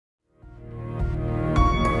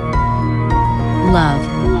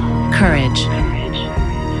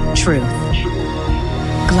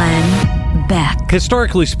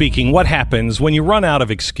Historically speaking, what happens when you run out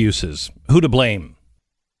of excuses? Who to blame?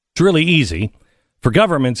 It's really easy. For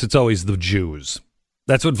governments, it's always the Jews.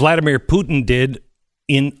 That's what Vladimir Putin did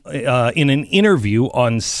in an interview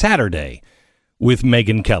on Saturday with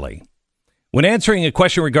Megyn Kelly. When answering a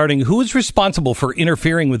question regarding who is responsible for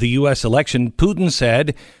interfering with the U.S. election, Putin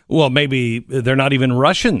said, well, maybe they're not even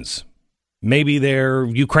Russians. Maybe they're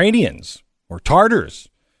Ukrainians or Tartars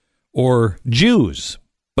or Jews,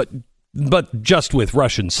 but just with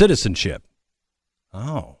Russian citizenship.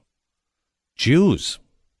 Oh, Jews,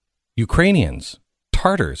 Ukrainians,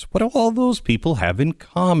 Tartars. What do all those people have in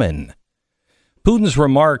common? Putin's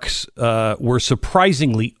remarks were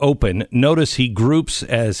surprisingly open. Notice he groups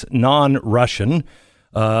as non-Russian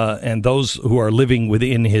and those who are living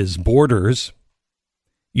within his borders.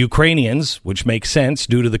 Ukrainians, which makes sense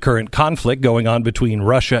due to the current conflict going on between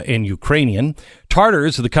Russia and Ukrainian.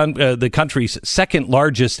 Tartars, the country's second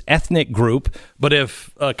largest ethnic group, but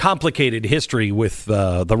have a complicated history with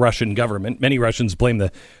the Russian government. Many Russians blame the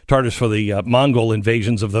Tartars for the Mongol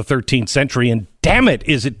invasions of the 13th century. And damn it,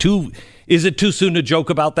 is it too soon to joke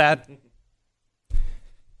about that?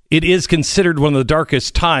 It is considered one of the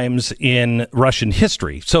darkest times in Russian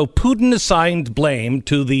history. So Putin assigned blame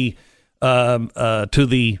to the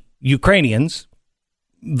Ukrainians,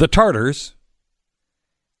 the Tartars,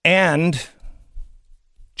 and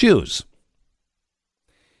Jews.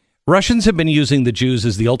 Russians have been using the Jews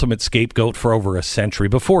as the ultimate scapegoat for over a century.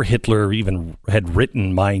 Before Hitler even had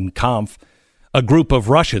written Mein Kampf, a group of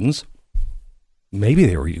Russians, maybe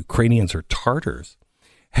they were Ukrainians or Tartars,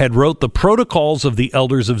 had wrote the Protocols of the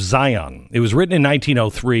Elders of Zion. It was written in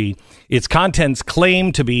 1903. Its contents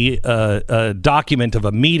claim to be a document of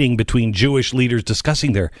a meeting between Jewish leaders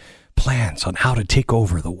discussing their plans on how to take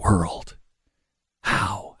over the world.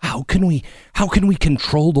 How can we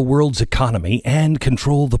control the world's economy and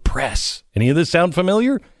control the press? Any of this sound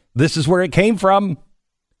familiar? This is where it came from.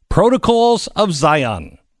 Protocols of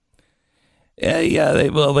Zion. They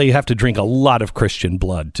have to drink a lot of Christian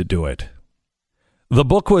blood to do it. The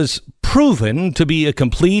book was proven to be a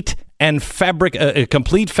complete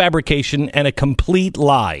fabrication and a complete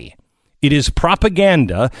lie. It is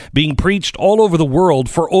propaganda being preached all over the world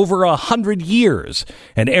for over 100 years,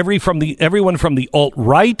 and everyone from the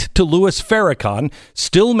alt-right to Louis Farrakhan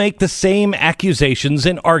still make the same accusations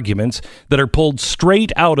and arguments that are pulled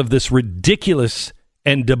straight out of this ridiculous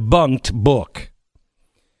and debunked book.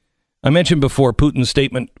 I mentioned before Putin's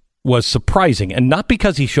statement was surprising, and not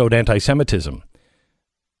because he showed anti-Semitism,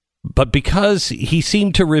 but because he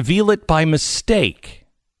seemed to reveal it by mistake.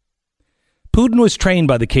 Putin was trained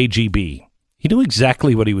by the KGB. He knew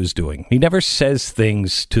exactly what he was doing. He never says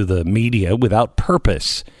things to the media without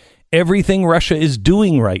purpose. Everything Russia is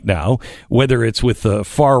doing right now, whether it's with the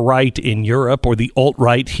far right in Europe or the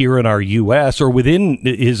alt-right here in our U.S. or within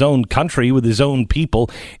his own country with his own people,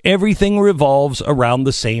 everything revolves around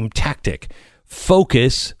the same tactic.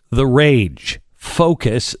 Focus the rage.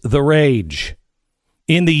 Focus the rage.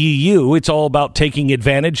 In the EU, it's all about taking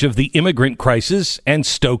advantage of the immigrant crisis and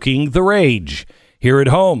stoking the rage. Here at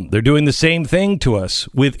home, they're doing the same thing to us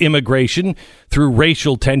with immigration, through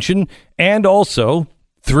racial tension, and also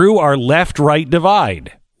through our left-right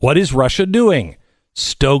divide. What is Russia doing?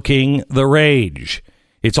 Stoking the rage.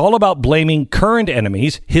 It's all about blaming current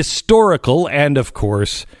enemies, historical, and, of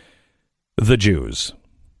course, the Jews.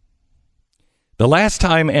 The last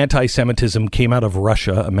time anti-Semitism came out of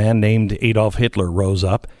Russia, a man named Adolf Hitler rose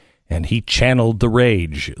up, and he channeled the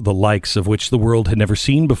rage, the likes of which the world had never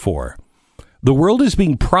seen before. The world is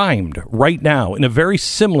being primed right now in a very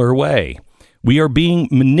similar way. We are being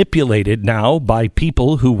manipulated now by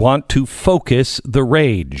people who want to focus the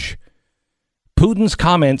rage. Putin's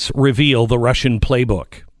comments reveal the Russian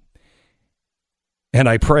playbook. And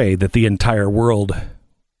I pray that the entire world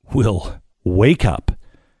will wake up,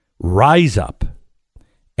 rise up,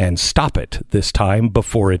 and stop it this time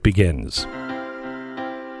before it begins.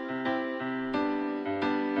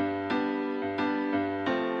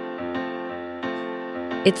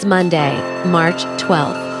 It's Monday, March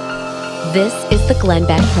 12th. This is the Glenn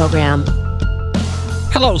Beck Program.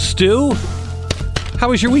 Hello, Stu. How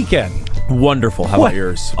was your weekend? Wonderful. How about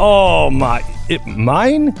yours? Oh, mine?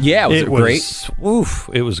 Yeah, was it great? Oof,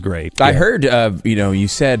 it was great. I heard, you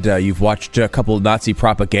said you've watched a couple of Nazi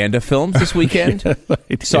propaganda films this weekend.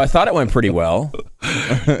 So I thought it went pretty well.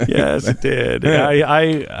 Yes, it did.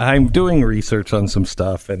 I'm doing research on some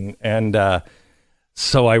stuff, and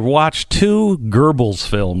so I watched two Goebbels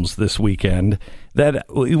films this weekend. That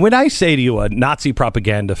when I say to you a Nazi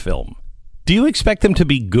propaganda film, do you expect them to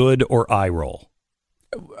be good or eye roll?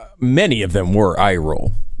 Many of them were eye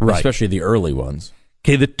roll, right? Especially the early ones.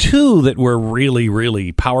 Okay, the two that were really,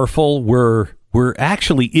 really powerful were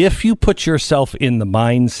actually, if you put yourself in the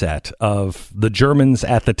mindset of the Germans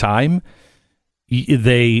at the time,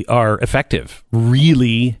 they are effective,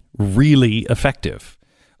 really, really effective.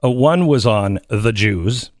 One was on the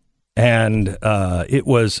Jews, and it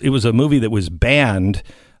was a movie that was banned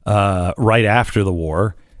right after the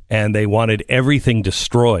war, and they wanted everything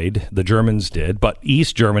destroyed. The Germans did, but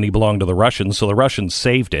East Germany belonged to the Russians, so the Russians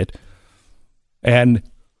saved it. And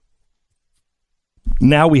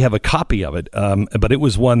now we have a copy of it, but it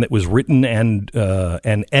was one that was written and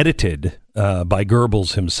edited by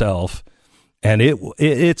Goebbels himself, and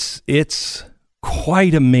it's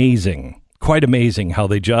quite amazing how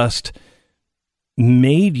they just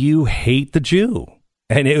made you hate the Jew.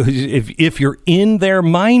 And it was, if you're in their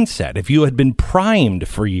mindset, if you had been primed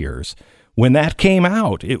for years, when that came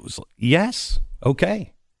out, it was yes,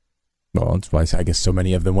 okay. Well, that's why I guess so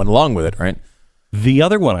many of them went along with it, right? The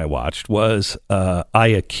other one I watched was I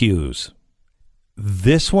Accuse.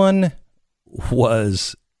 This one could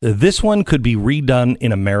be redone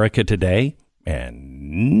in America today,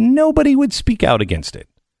 and nobody would speak out against it.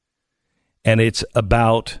 And it's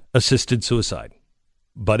about assisted suicide,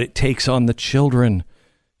 but it takes on the children,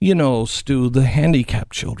 Stu, the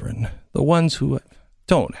handicapped children, the ones who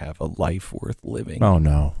don't have a life worth living. Oh,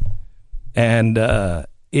 no. And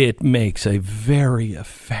it makes a very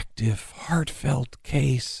effective, heartfelt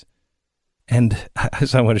case. And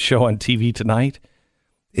as I want to show on TV tonight,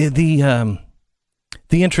 the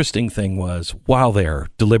interesting thing was, while they're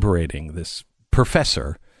deliberating, this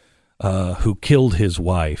professor who killed his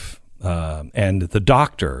wife and the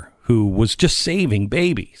doctor who was just saving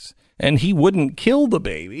babies, and he wouldn't kill the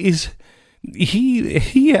babies,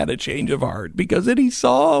 he had a change of heart because then he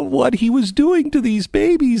saw what he was doing to these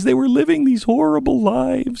babies. They were living these horrible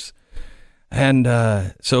lives. And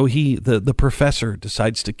so the professor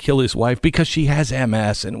decides to kill his wife because she has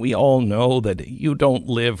MS, and we all know that you don't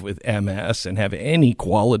live with MS and have any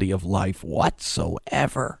quality of life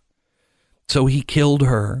whatsoever. So he killed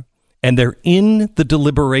her, and they're in the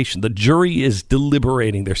deliberation. The jury is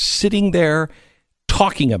deliberating. They're sitting there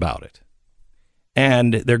talking about it.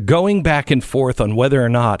 And they're going back and forth on whether or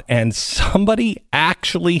not, and somebody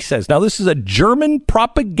actually says, now this is a German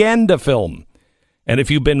propaganda film, and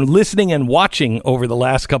if you've been listening and watching over the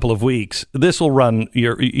last couple of weeks, this will run,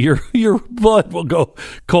 your blood will go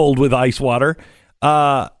cold with ice water.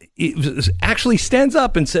 It actually stands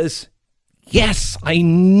up and says, yes, I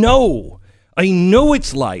know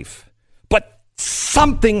it's life, but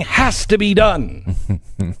something has to be done.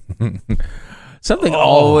 Something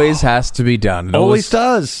always has to be done. It always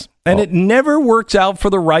does. And it never works out for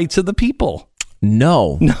the rights of the people.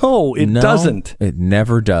 No, it doesn't. It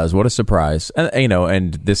never does. What a surprise. And,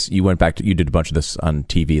 and this, you did a bunch of this on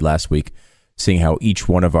TV last week, seeing how each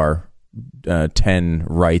one of our 10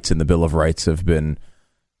 rights in the Bill of Rights have been,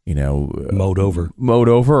 mowed over,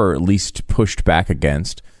 or at least pushed back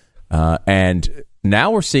against. And now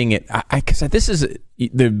we're seeing it, because this is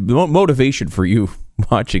the motivation for you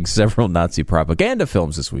watching several Nazi propaganda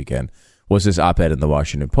films this weekend was this op-ed in the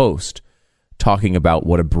Washington Post talking about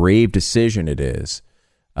what a brave decision it is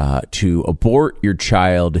to abort your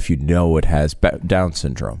child if you know it has Down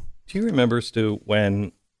syndrome. Do you remember, Stu,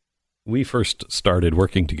 when we first started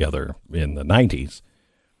working together in the 90s,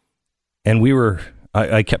 and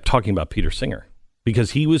I kept talking about Peter Singer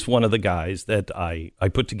because he was one of the guys that I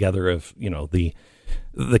put together of,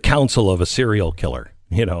 the council of a serial killer.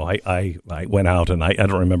 I went out and I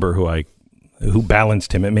don't remember who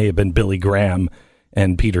balanced him. It may have been Billy Graham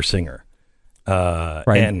and Peter Singer.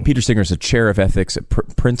 Right. And Peter Singer's a chair of ethics at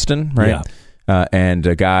Princeton, right? Yeah. And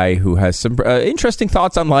a guy who has some interesting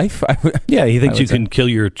thoughts on life. Yeah, he thinks you can kill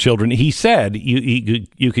your children. He said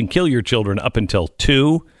you can kill your children up until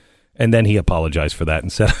 2, and then he apologized for that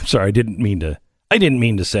and said, "I'm sorry, I didn't mean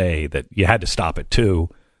to say that you had to stop at 2.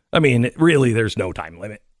 I mean, really, there's no time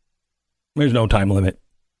limit. There's no time limit.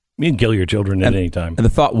 You can kill your children at any time." And the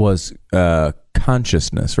thought was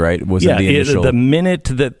consciousness, right? Was the initial? The minute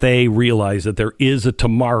that they realize that there is a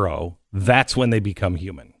tomorrow, that's when they become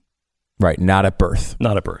human. Right, not at birth.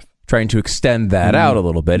 Not at birth. Trying to extend that out a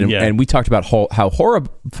little bit. And we talked about how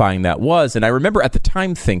horrifying that was. And I remember at the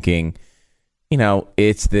time thinking,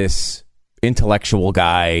 it's this intellectual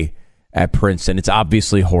guy at Princeton. It's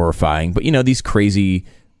obviously horrifying. But, these crazy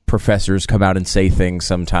professors come out and say things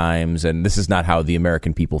sometimes, and this is not how the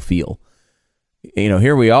American people feel.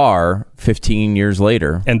 Here we are 15 years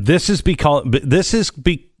later. And this is being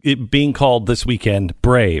called this weekend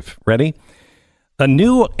brave. Ready? A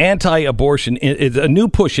new push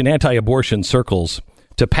in anti-abortion circles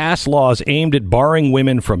to pass laws aimed at barring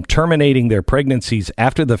women from terminating their pregnancies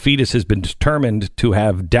after the fetus has been determined to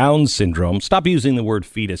have Down syndrome. Stop using the word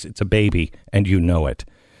fetus. It's a baby, and you know it.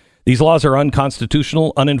 These laws are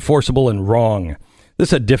unconstitutional, unenforceable, and wrong. This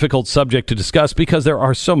is a difficult subject to discuss because there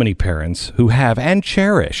are so many parents who have and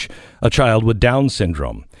cherish a child with Down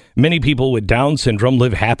syndrome. Many people with Down syndrome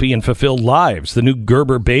live happy and fulfilled lives. The new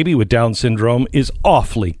Gerber baby with Down syndrome is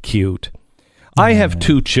awfully cute. I have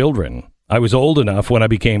 2 children. I was old enough when I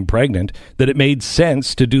became pregnant that it made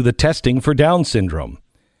sense to do the testing for Down syndrome.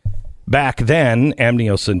 Back then,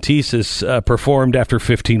 amniocentesis performed after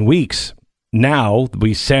 15 weeks. Now,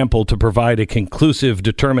 we sample to provide a conclusive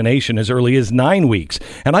determination as early as 9 weeks.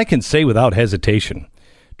 And I can say without hesitation,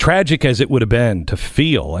 tragic as it would have been to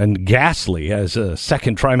feel and ghastly as a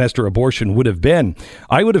second trimester abortion would have been,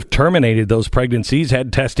 I would have terminated those pregnancies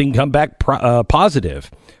had testing come back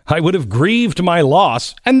positive. I would have grieved my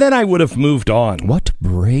loss, and then I would have moved on. What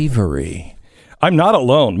bravery. I'm not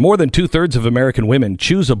alone. More than 2/3 of American women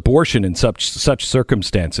choose abortion in such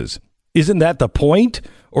circumstances. Isn't that the point?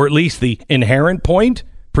 Or at least the inherent point?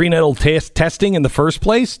 Prenatal testing in the first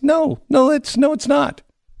place? No, it's not.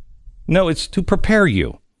 No, it's to prepare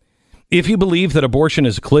you. If you believe that abortion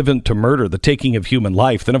is equivalent to murder, the taking of human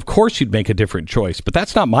life, then of course you'd make a different choice. But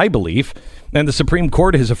that's not my belief. And the Supreme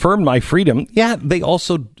Court has affirmed my freedom. Yeah, they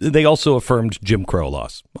also affirmed Jim Crow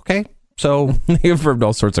laws. Okay? So they affirmed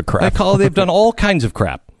all sorts of crap. They've done all kinds of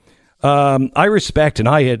crap. I respect and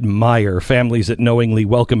I admire families that knowingly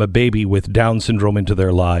welcome a baby with Down syndrome into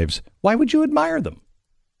their lives. Why would you admire them?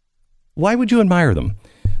 Why would you admire them?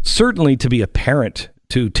 Certainly to be a parent,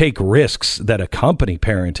 to take risks that accompany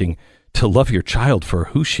parenting, to love your child for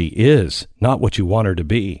who she is, not what you want her to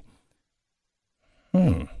be.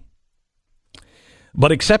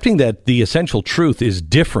 But accepting that the essential truth is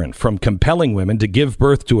different from compelling women to give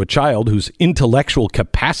birth to a child whose intellectual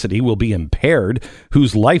capacity will be impaired,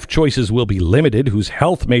 whose life choices will be limited, whose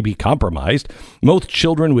health may be compromised. Most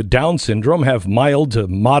children with Down syndrome have mild to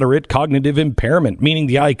moderate cognitive impairment, meaning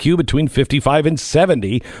the IQ between 55 and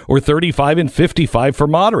 70 or 35 and 55 for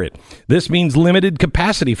moderate. This means limited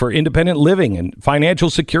capacity for independent living and financial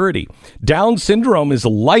security. Down syndrome is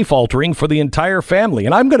life-altering for the entire family,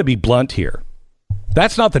 and I'm going to be blunt here.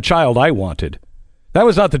 That's not the child I wanted. That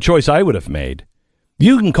was not the choice I would have made.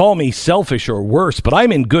 You can call me selfish or worse, but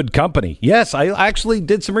I'm in good company. Yes, I actually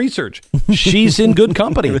did some research. She's in good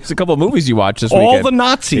company. There's a couple of movies you watched this all weekend. All the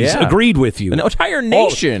Nazis agreed with you. An entire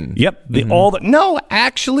nation. No,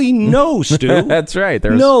 Stu. That's right.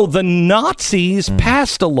 No, the Nazis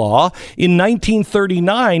passed a law in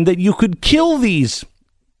 1939 that you could kill these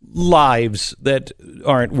lives that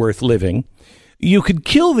aren't worth living. You could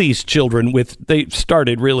kill these children they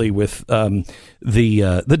started really with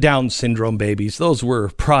the Down syndrome babies. Those were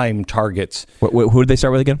prime targets. Who did they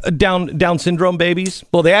start with again? Down syndrome babies.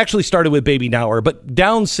 Well, they actually started with baby Nauer, but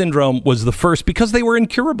Down syndrome was the first because they were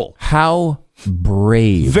incurable. How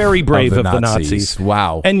brave. Very brave of the Nazis.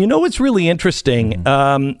 Wow. And you know what's really interesting?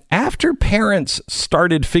 After parents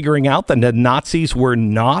started figuring out that the Nazis were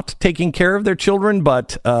not taking care of their children,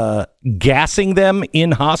 but gassing them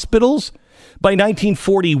in hospitals, by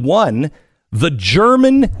 1941,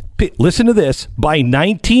 listen to this, by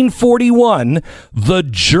 1941, the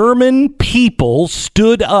German people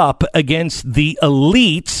stood up against the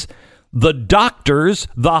elites, the doctors,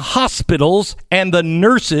 the hospitals, and the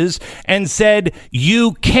nurses, and said,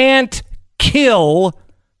 you can't kill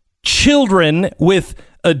children with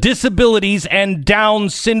disabilities and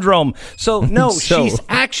Down syndrome. So, no, she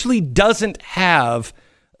actually doesn't have...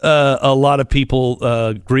 a lot of people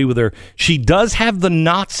agree with her. She does have the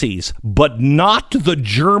Nazis, but not the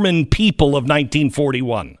German people of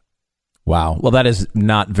 1941. Wow. Well, that is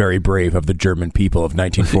not very brave of the German people of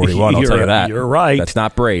 1941. I'll tell you that. You're right. That's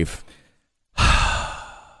not brave.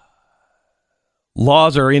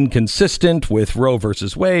 Laws are inconsistent with Roe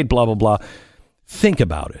versus Wade, blah, blah, blah. Think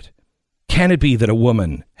about it. Can it be that a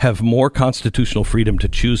woman have more constitutional freedom to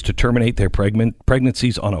choose to terminate their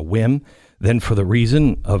pregnancies on a whim than for the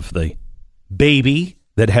reason of the baby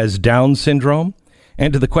that has Down syndrome?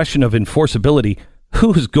 And to the question of enforceability,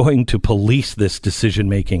 who's going to police this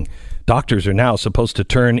decision-making? Doctors are now supposed to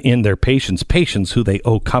turn in their patients who they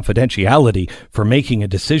owe confidentiality for making a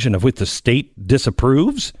decision of which the state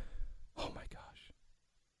disapproves? Oh, my gosh.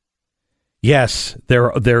 Yes,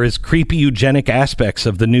 there is creepy eugenic aspects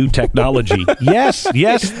of the new technology. Yes,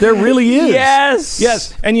 there really is.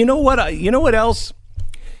 Yes. And you know what else?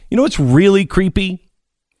 You know what's really creepy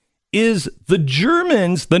is the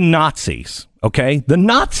Germans, the Nazis, okay? The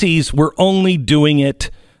Nazis were only doing it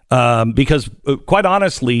because, quite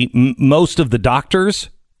honestly, most of the doctors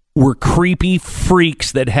were creepy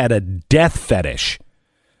freaks that had a death fetish.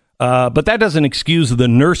 But that doesn't excuse the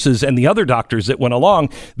nurses and the other doctors that went along.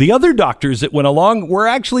 The other doctors that went along were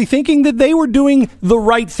actually thinking that they were doing the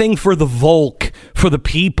right thing for the Volk, for the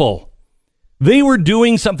people. They were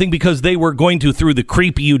doing something because they were going to, through the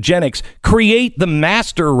creepy eugenics, create the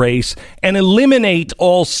master race and eliminate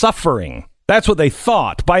all suffering. That's what they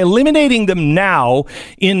thought. By eliminating them now,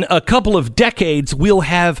 in a couple of decades, we'll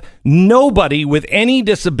have nobody with any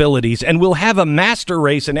disabilities and we'll have a master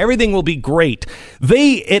race and everything will be great.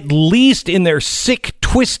 They, at least in their sick,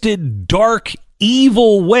 twisted, dark,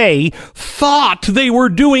 evil way, thought they were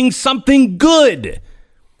doing something good.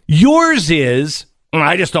 Yours is,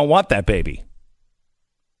 I just don't want that baby.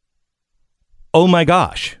 Oh my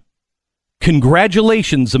gosh.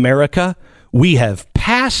 Congratulations, America. We have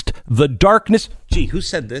passed the darkness. Gee, who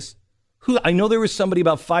said this? I know there was somebody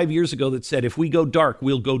about 5 years ago that said, if we go dark,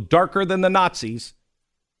 we'll go darker than the Nazis.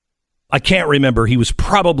 I can't remember. He was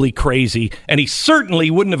probably crazy, and he certainly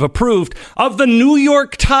wouldn't have approved of the New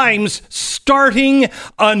York Times starting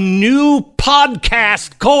a new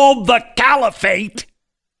podcast called The Caliphate.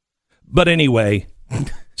 But anyway,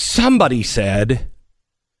 somebody said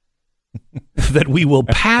that we will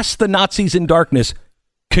pass the Nazis in darkness.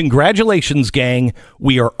 Congratulations, gang.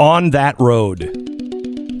 We are on that road.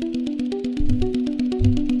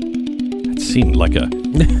 That seemed like a...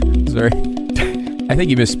 It's very... I think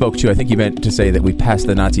you misspoke, too. I think you meant to say that we passed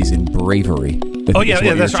the Nazis in bravery. Oh, yeah,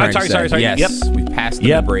 that's right. Sorry. Yes, yep. We passed them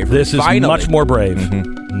in bravery. This is Finally. Much more brave.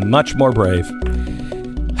 Mm-hmm. Much more brave.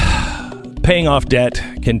 Paying off debt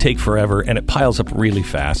can take forever, and it piles up really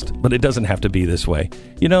fast, but it doesn't have to be this way.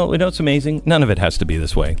 You know it's amazing? None of it has to be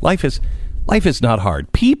this way. Life is not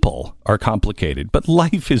hard. People are complicated, but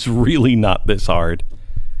life is really not this hard.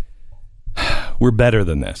 We're better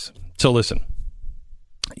than this. So listen,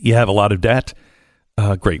 you have a lot of debt.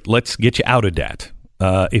 Great. Let's get you out of debt.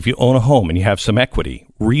 If you own a home and you have some equity,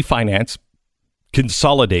 refinance,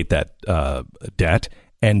 consolidate that debt,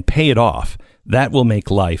 and pay it off. That will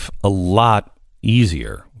make life a lot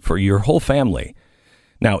easier for your whole family.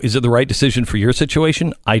 Now, is it the right decision for your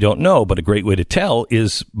situation? I don't know, but a great way to tell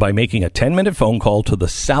is by making a 10-minute phone call to the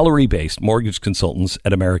salary-based mortgage consultants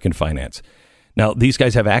at American Finance. Now, these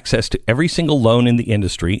guys have access to every single loan in the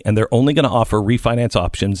industry, and they're only going to offer refinance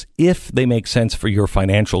options if they make sense for your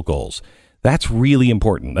financial goals. That's really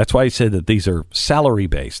important. That's why I said that these are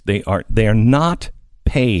salary-based. They are not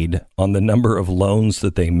paid on the number of loans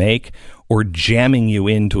that they make or jamming you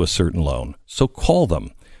into a certain loan. So call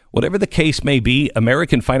them. Whatever the case may be,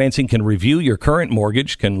 American Financing can review your current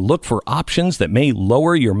mortgage, can look for options that may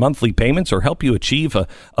lower your monthly payments or help you achieve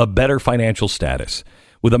a better financial status.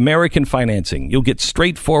 With American Financing, you'll get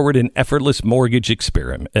straightforward and effortless mortgage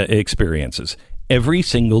experiences every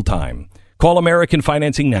single time. Call American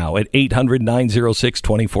Financing now at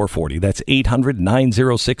 800-906-2440. That's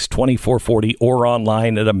 800-906-2440 or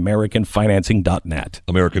online at americanfinancing.net.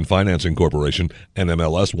 American Financing Corporation,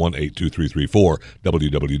 NMLS 182334,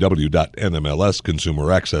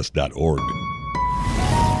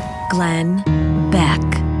 www.nmlsconsumeraccess.org. Glenn Beck,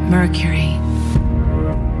 Mercury.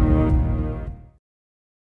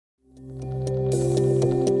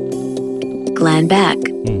 Glenn Beck.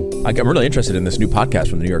 I'm really interested in this new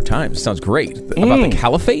podcast from the New York Times. It sounds great. About the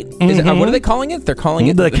Caliphate? Is it, what are they calling it? They're calling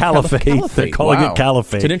it the Caliphate. They're calling it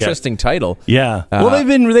Caliphate. It's an interesting title. Yeah. Well,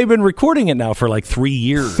 they've been recording it now for like 3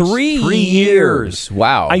 years. 3 years.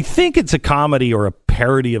 Wow. I think it's a comedy or a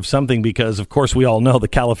parody of something because, of course, we all know the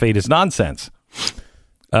Caliphate is nonsense.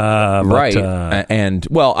 Right.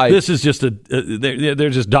 This is just they're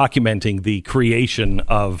just documenting the creation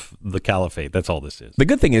of the Caliphate. That's all this is. The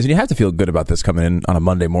good thing is, and you have to feel good about this coming in on a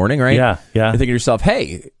Monday morning, right? Yeah. You think to yourself,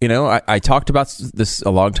 hey, I talked about this a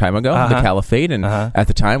long time ago, the Caliphate, and at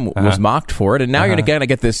the time was mocked for it, and now you're going to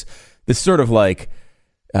get this sort of like,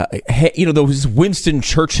 those Winston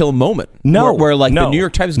Churchill moment. Where the New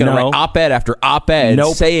York Times is going to write op-ed after op-ed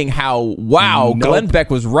saying how, Glenn Beck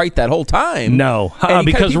was right that whole time.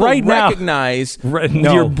 Because right now recognize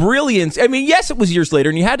your brilliance. I mean, yes, it was years later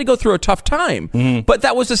and you had to go through a tough time, but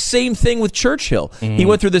that was the same thing with Churchill. He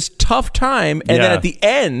went through this tough time and then at the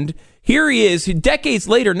end, here he is, decades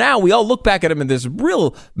later. Now we all look back at him in this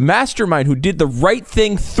real mastermind who did the right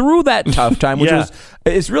thing through that tough time, which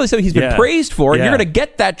is really something he's been praised for. And you're going to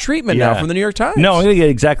get that treatment now from the New York Times. No, I'm going to get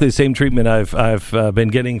exactly the same treatment I've been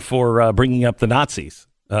getting for bringing up the Nazis.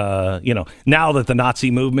 Now that the Nazi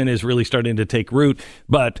movement is really starting to take root,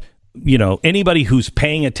 but anybody who's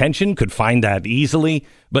paying attention could find that easily,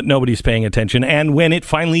 but nobody's paying attention. And when it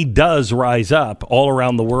finally does rise up all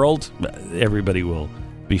around the world, everybody will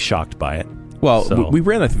be shocked by it. Well, So- we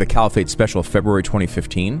ran, I think, the Caliphate special February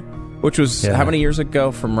 2015, which was how many years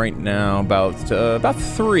ago from right now? About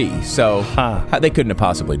 3. So they couldn't have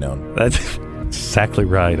possibly known. That's exactly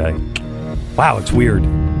right. Wow, it's weird.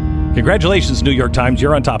 Congratulations, New York Times.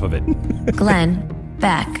 You're on top of it. Glenn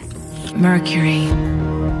Beck Mercury.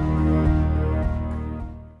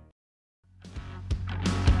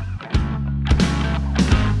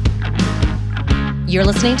 You're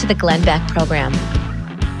listening to the Glenn Beck Program.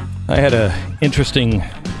 I had an interesting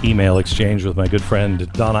email exchange with my good friend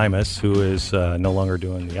Don Imus, who is no longer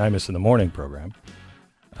doing the Imus in the Morning program.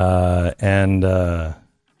 And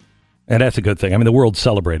that's a good thing. I mean, the world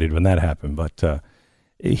celebrated when that happened, but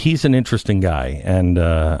he's an interesting guy and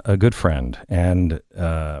a good friend. And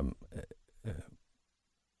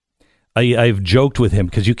I've joked with him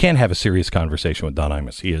because you can't have a serious conversation with Don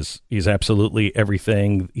Imus. He's absolutely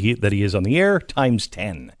everything that he is on the air times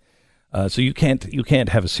 10. So you can't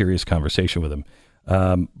have a serious conversation with him.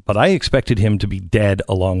 But I expected him to be dead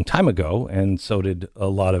a long time ago, and so did a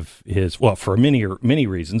lot of his, well, for many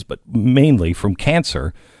reasons, but mainly from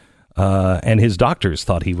cancer. And his doctors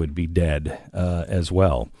thought he would be dead as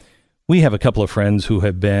well. We have a couple of friends who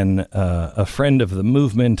have been a friend of the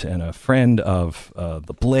movement and a friend of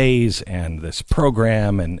TheBlaze and this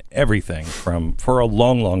program and everything for a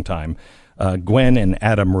long, long time. Gwen and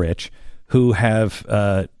Adam Rich, who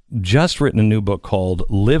have just written a new book called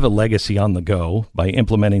Live a Legacy on the Go by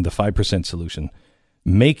Implementing the 5% Solution.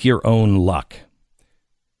 Make Your Own Luck.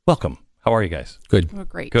 Welcome. How are you guys? Good. We're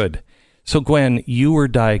great. Good. So, Gwen, you were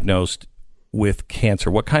diagnosed with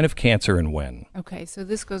cancer. What kind of cancer and when? Okay, so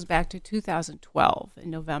this goes back to 2012 in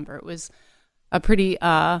November. It was a pretty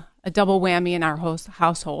a double whammy in our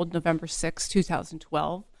household, November 6,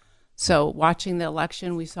 2012. So watching the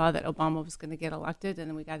election, we saw that Obama was going to get elected, and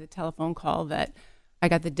then we got a telephone call that I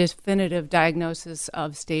got the definitive diagnosis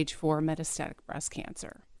of stage 4 metastatic breast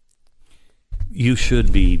cancer. You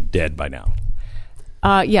should be dead by now.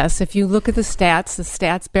 Yes, if you look at the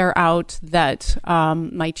stats bear out that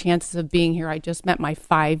my chances of being here, I just met my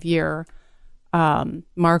 5-year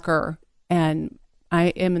marker, and I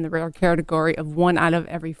am in the rare category of 1 out of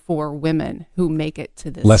every 4 women who make it to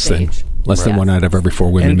this stage. Less than 1 out of every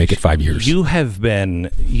 4 women And make it 5 years. You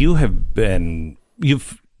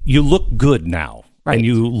look good now. Right. And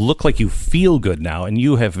you look like you feel good now, and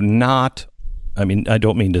you have not, I mean, I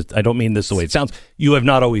don't mean this the way it sounds. You have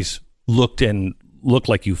not always looked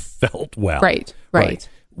like you felt well. Right.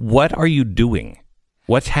 What are you doing?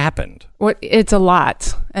 What's happened? It's a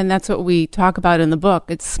lot, and that's what we talk about in the book.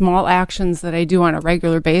 It's small actions that I do on a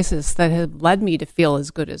regular basis that have led me to feel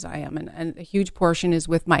as good as I am, and a huge portion is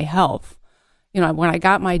with my health. You know, when I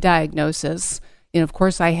got my diagnosis, of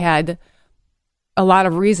course I had a lot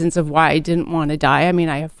of reasons of why I didn't want to die. I mean,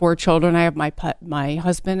 I have 4 children. I have my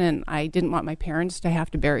husband, and I didn't want my parents to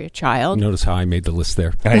have to bury a child. Notice how I made the list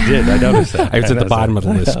there. I did. I noticed that. I was at the bottom of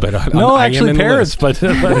the list, but I am in the parents, list.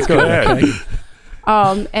 but let's go ahead.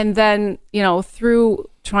 And then, through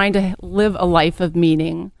trying to live a life of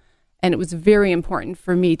meaning, and it was very important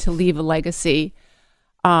for me to leave a legacy.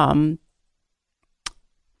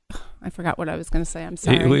 I forgot what I was going to say. I'm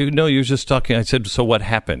sorry. No, you were just talking. I said, so what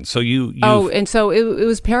happened? So you. And so it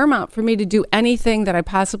was paramount for me to do anything that I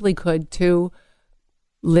possibly could to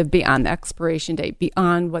live beyond the expiration date,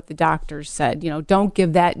 beyond what the doctors said. Don't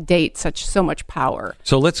give that date so much power.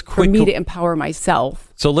 So let's for me to empower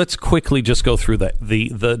myself. So let's quickly just go through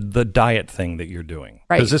the diet thing that you're doing,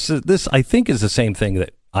 right? Because this I think is the same thing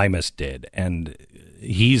that Imus did, and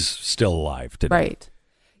he's still alive today. Right.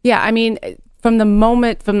 Yeah. I mean, from the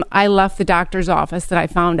moment I left the doctor's office that I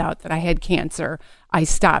found out that I had cancer, I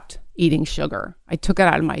stopped eating sugar. I took it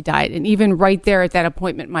out of my diet. And even right there at that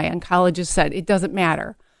appointment, my oncologist said, it doesn't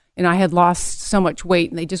matter. I had lost so much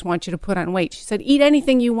weight, and they just want you to put on weight. She said, eat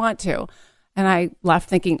anything you want to. And I left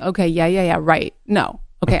thinking, okay, yeah, right. No.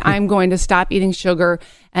 Okay, I'm going to stop eating sugar.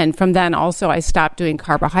 And from then also I stopped doing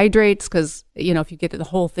carbohydrates because, if you get to the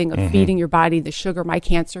whole thing of feeding your body the sugar, my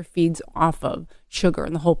cancer feeds off of sugar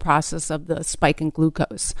and the whole process of the spike in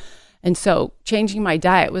glucose. And so changing my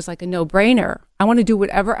diet was like a no-brainer. I want to do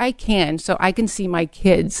whatever I can so I can see my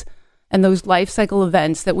kids and those life cycle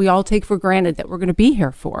events that we all take for granted that we're going to be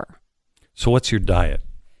here for. So what's your diet?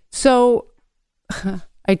 So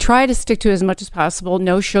I try to stick to as much as possible.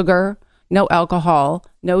 No sugar, no alcohol,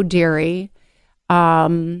 no dairy,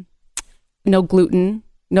 no gluten,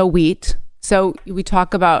 no wheat. So we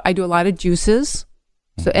talk about, I do a lot of juices,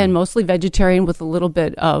 and mostly vegetarian with a little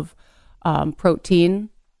bit of protein.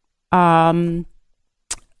 What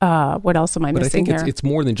else am I missing here? But I think it's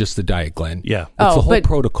more than just the diet, Glenn. Yeah. It's the whole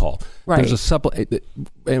protocol. Right. There's a supplement,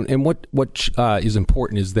 and what is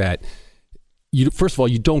important is that first of all,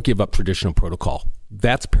 you don't give up traditional protocol.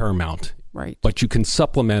 That's paramount. Right. But you can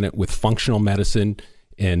supplement it with functional medicine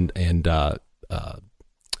and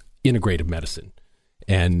integrative medicine.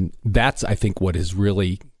 And that's, I think, what has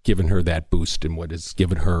really given her that boost and what has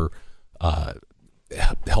given her,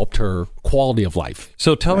 helped her quality of life.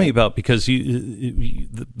 So tell me about, because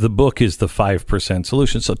the book is the 5%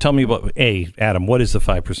 solution. So tell me about, Adam, what is the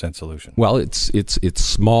 5% solution? Well, it's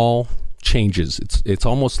small changes. It's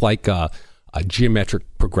almost like a geometric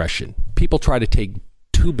progression. People try to take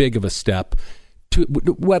too big of a step,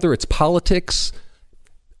 whether it's politics,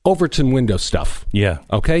 Overton window stuff. Yeah.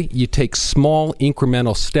 Okay? You take small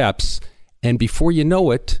incremental steps, and before you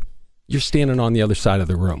know it, you're standing on the other side of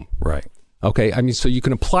the room. Right. Okay? I mean, so you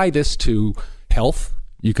can apply this to health.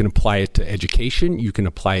 You can apply it to education. You can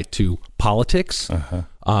apply it to politics.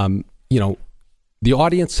 The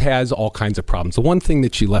audience has all kinds of problems. The one thing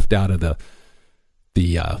that she left out of the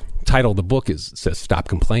title of the book says "Stop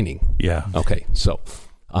Complaining." Yeah. Okay. So,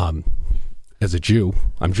 as a Jew,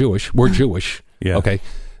 I'm Jewish. We're Jewish. Yeah. Okay.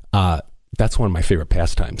 That's one of my favorite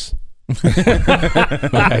pastimes.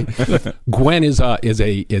 Okay. Gwen is an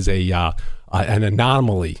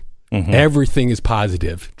anomaly. Mm-hmm. Everything is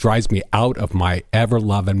positive. Drives me out of my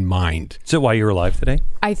ever-loving mind. Is that why you're alive today?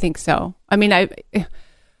 I think so. I mean,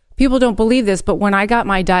 people don't believe this, but when I got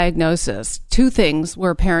my diagnosis, two things were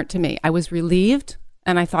apparent to me. I was relieved,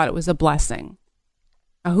 and I thought it was a blessing.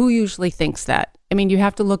 Now, who usually thinks that? I mean, you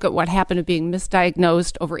have to look at what happened to being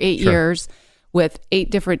misdiagnosed over 8 years with 8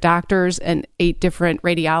 different doctors and 8 different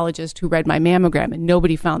radiologists who read my mammogram, and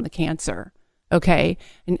nobody found the cancer. Okay,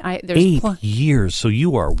 and there's 8 years, so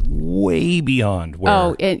you are way beyond where.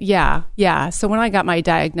 Oh, yeah. So when I got my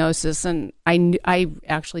diagnosis, and I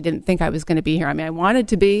actually didn't think I was going to be here. I mean, I wanted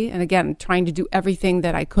to be, and again, trying to do everything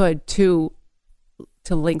that I could to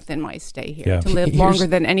lengthen my stay here, to live longer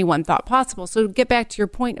than anyone thought possible. So to get back to your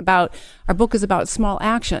point about our book is about small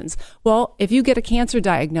actions. Well, if you get a cancer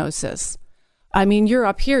diagnosis, I mean, you're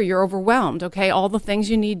up here, you're overwhelmed. Okay, all the things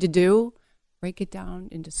you need to do. Break it down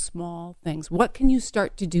into small things. What can you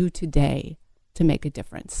start to do today to make a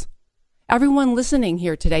difference? Everyone listening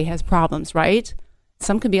here today has problems, right?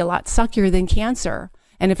 Some can be a lot suckier than cancer.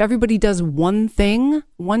 And if everybody does one thing,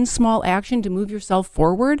 one small action to move yourself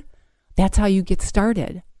forward, that's how you get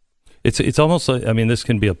started. It's almost like, I mean, this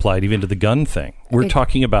can be applied even to the gun thing. We're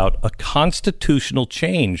talking about a constitutional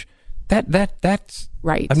change. That's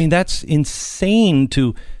right. I mean, that's insane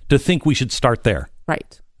to think we should start there.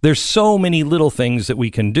 Right. There's so many little things that we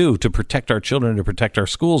can do to protect our children, to protect our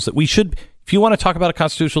schools, that we should, if you want to talk about a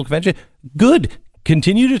constitutional convention, good.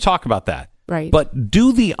 Continue to talk about that. Right. But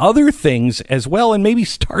do the other things as well, and maybe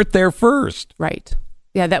start there first. Right.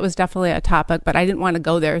 Yeah, that was definitely a topic, but I didn't want to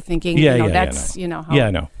go there thinking, that's. How. Yeah, I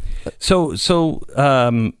know. So,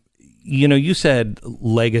 you said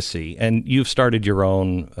legacy, and you've started your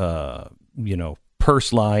own,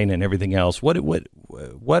 purse line and everything else. What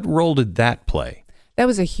role did that play? That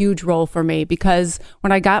was a huge role for me, because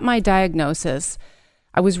when I got my diagnosis,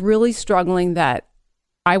 I was really struggling that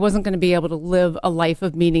I wasn't going to be able to live a life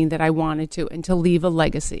of meaning that I wanted to, and to leave a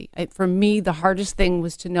legacy. For me, the hardest thing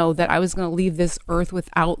was to know that I was going to leave this earth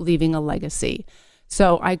without leaving a legacy.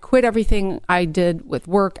 So I quit everything I did with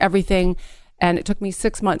work, everything, and it took me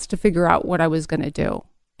 6 months to figure out what I was going to do.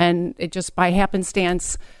 And it just by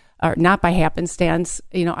happenstance, or not by happenstance,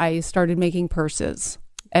 I started making purses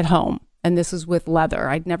at home. And this was with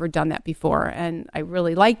leather. I'd never done that before. And I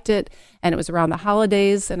really liked it. And it was around the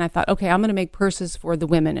holidays. And I thought, okay, I'm going to make purses for the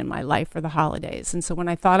women in my life for the holidays. And so when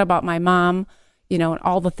I thought about my mom, and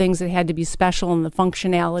all the things that had to be special and the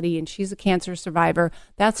functionality, and she's a cancer survivor,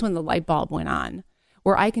 that's when the light bulb went on,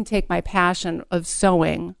 where I can take my passion of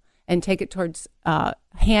sewing and take it towards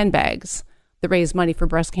handbags that raise money for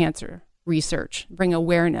breast cancer research, bring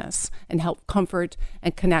awareness, and help comfort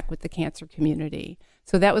and connect with the cancer community.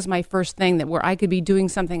 So that was my first thing, that where I could be doing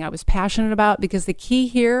something I was passionate about, because the key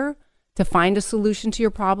here to find a solution to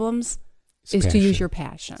your problems is to use your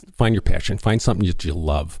passion. Find your passion. Find something that you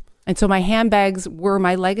love. And so my handbags were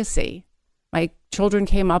my legacy. My children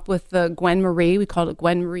came up with the Gwen Marie. We called it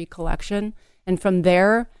Gwen Marie Collection. And from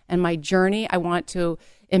there and my journey, I want to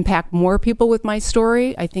impact more people with my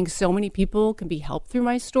story. I think so many people can be helped through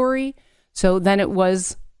my story. So then it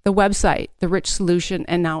was the website, The Rich Solution,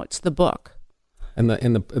 and now it's the book. And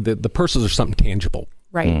the purses are something tangible,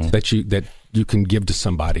 right? That you can give to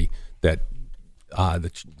somebody that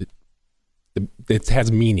it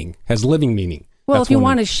has meaning, has living meaning. Well, that's if you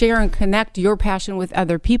want to share and connect your passion with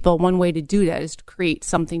other people, one way to do that is to create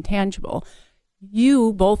something tangible.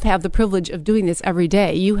 you both have the privilege of doing this every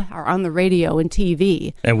day. You are on the radio and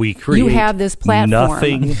TV. And we create you have this platform.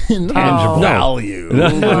 Nothing tangible. Value.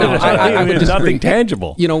 I would nothing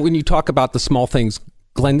tangible. You know, when you talk about the small things,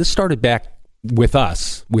 Glenn, this started back with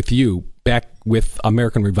us, with you, back with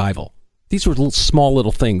American Revival. These were small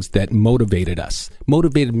little things that motivated us,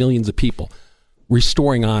 motivated millions of people.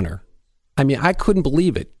 Restoring honor. I mean, I couldn't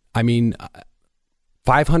believe it. I mean,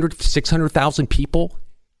 500, 600,000 people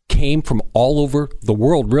came from all over the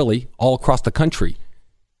world, really, all across the country,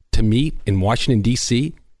 to meet in Washington,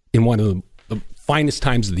 D.C. in one of the finest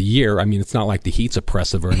times of the year. I mean, it's not like the heat's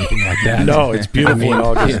oppressive or anything like that. No, it's beautiful in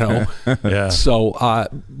August. You know, Yeah. So,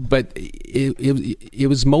 but it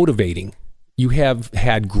was motivating. You have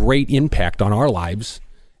had great impact on our lives,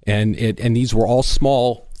 and these were all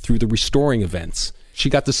small through the restoring events. She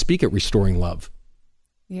got to speak at Restoring Love.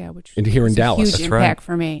 Yeah, which And here in was Dallas. a huge That's impact right.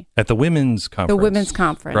 for me. At the women's conference. The women's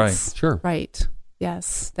conference. Right. Sure. Right.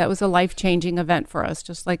 Yes, that was a life-changing event for us,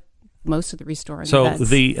 just like most of the restoring So events.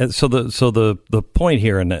 the point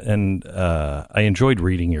here, and I enjoyed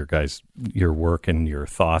reading your work and your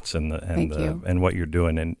thoughts Thank you. and what you're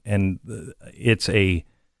doing, and it's a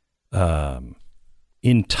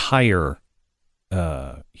entire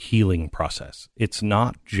healing process. It's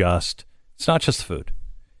not just food.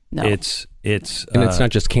 No. It's And it's not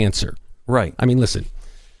just cancer. right. I mean, listen.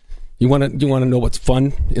 You want to know what's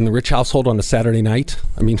fun in the Rich household on a Saturday night?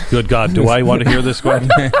 I mean, Good God, do I want to hear this, Gwen?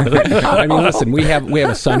 I mean, listen. We have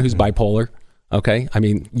a son who's bipolar. Okay, I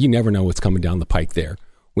mean, you never know what's coming down the pike there.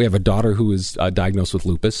 We have a daughter who is diagnosed with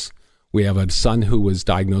lupus. We have a son who was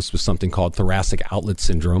diagnosed with something called thoracic outlet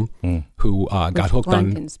syndrome, who got hooked Glenn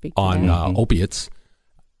on can speak to that. opiates.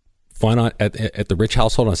 Fun at the Rich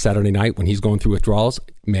household on a Saturday night when he's going through withdrawals.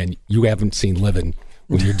 Man, you haven't seen living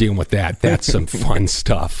when you're dealing with that. That's some fun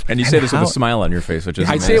stuff. And you say this with a smile on your face, which is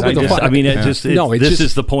I say it with a This fun.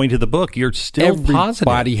 is the point of the book. You're still positive.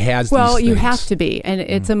 Everybody has Well, these you things. have to be, and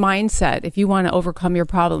it's a mindset if you want to overcome your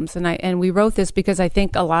problems. And we wrote this because I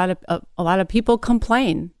think a lot of people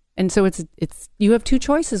complain, and so it's you have two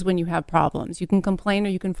choices when you have problems. You can complain or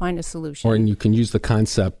you can find a solution. Or you can use the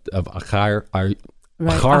concept of achar ayut.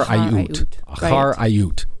 Right, Achar achar ayut. ayut. Achar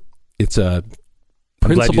ayut. It's a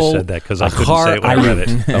I'm glad you principle. said that because I couldn't achar say it when I read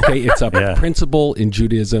ayut. it. Okay, it's a Yeah. principle in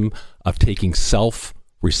Judaism of taking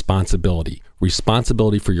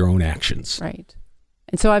responsibility for your own actions. Right.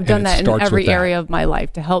 And so I've done it that in starts every with that. area of my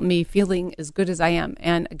life to help me feeling as good as I am,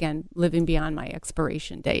 and again, living beyond my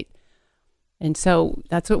expiration date. And so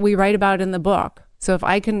that's what we write about in the book. So if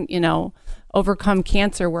I can, overcome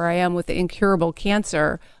cancer where I am with the incurable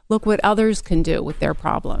cancer, look what others can do with their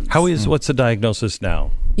problems. What's the diagnosis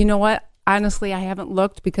now? You know what? Honestly, I haven't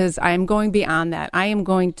looked because I am going beyond that. I'm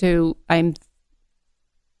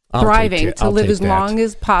I'll thriving take to live as that. long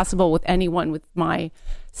as possible with anyone with my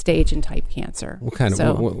stage and type cancer. What kind of?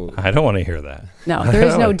 So, what I don't want to hear that. no, there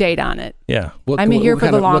is no date on it. Yeah. I'm here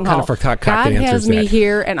for the long haul. God has me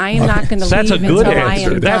here, and I am not going to leave That's a good until I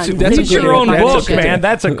answer. am That's done. that's a finishing good your own my book, mission. man.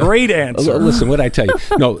 That's a great answer. Listen, what I tell you?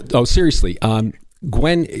 No, seriously.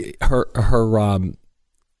 Gwen,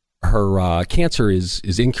 her cancer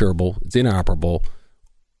is incurable. It's inoperable.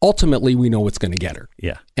 Ultimately, we know what's going to get her.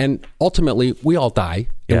 Yeah. And ultimately, we all die,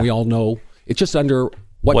 and Yeah. we all know it's just under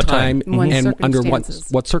what time? time What and under circumstances.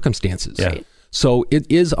 what circumstances. Yeah. Right. So it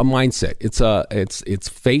is a mindset. It's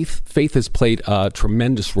faith. Faith has played a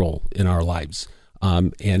tremendous role in our lives,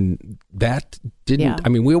 and that didn't. Yeah. I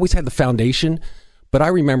mean, we always had the foundation, but I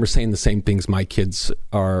remember saying the same things my kids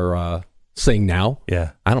are saying now.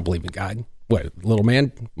 Yeah. I don't believe in God. What, little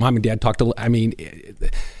man? Mom and dad talked to. I mean,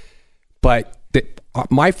 but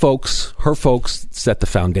my folks, her folks, set the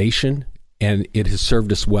foundation, and it has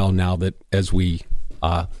served us well now that as we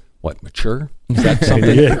mature. Is that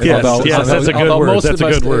something? Yes, that's a good word. most That's of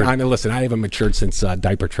a us- good word. I mean, listen, I haven't matured since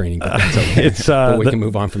diaper training, but that's okay. It's, but we can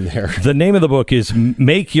move on from there. The name of the book is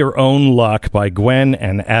Make Your Own Luck by Gwen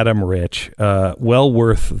and Adam Rich. Well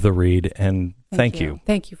worth the read, and thank you.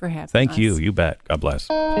 Thank you for having us. Thank you. You bet. God bless.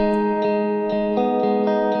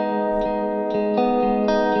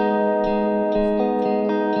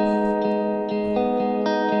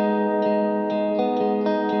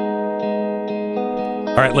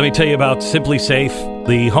 All right, let me tell you about Simply Safe,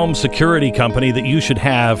 the home security company that you should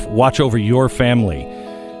have watch over your family.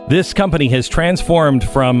 This company has transformed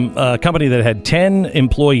from a company that had 10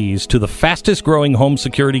 employees to the fastest growing home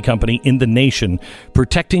security company in the nation,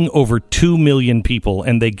 protecting over 2 million people.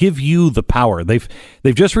 And they give you the power. They've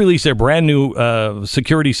just released their brand new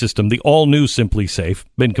security system, the all new Simply Safe,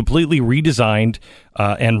 been completely redesigned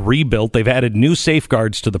and rebuilt. They've added new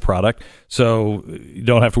safeguards to the product, so you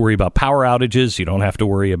don't have to worry about power outages. You don't have to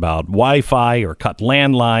worry about Wi-Fi or cut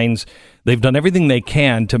landlines. They've done everything they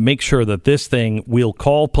can to make sure that this thing will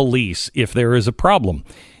call police if there is a problem.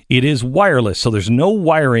 It is wireless, so there's no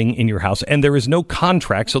wiring in your house, and there is no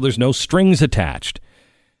contract, so there's no strings attached.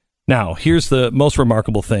 Now, here's the most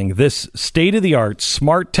remarkable thing. This state-of-the-art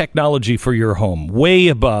smart technology for your home, way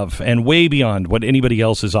above and way beyond what anybody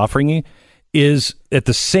else is offering you, is at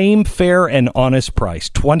the same fair and honest price.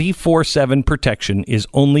 24/7 protection is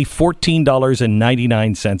only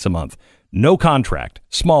 $14.99 a month. No contract,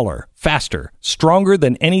 smaller, faster, stronger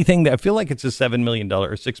than anything that I feel like it's a $7 million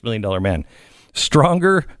or $6 million man.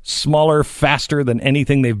 Stronger, smaller, faster than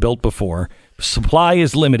anything they've built before. Supply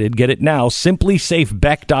is limited. Get it now.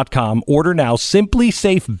 SimpliSafeBeck.com. Order now.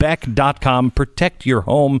 SimpliSafeBeck.com. Protect your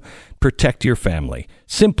home. Protect your family.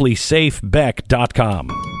 SimpliSafeBeck.com.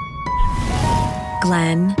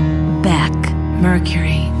 Glenn Beck,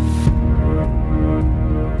 Mercury.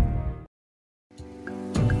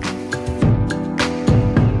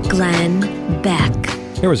 Glenn Beck.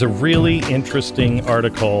 There was a really interesting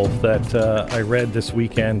article that I read this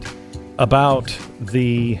weekend about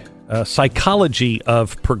the psychology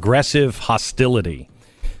of progressive hostility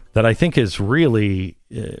that I think is really,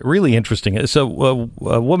 really interesting. So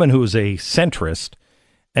a woman who is a centrist,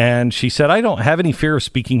 and she said, I don't have any fear of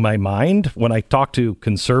speaking my mind. When I talk to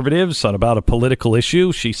conservatives about a political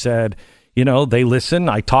issue, she said, you know, they listen,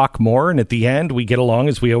 I talk more, and at the end, we get along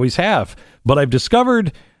as we always have. But I've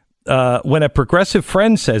discovered when a progressive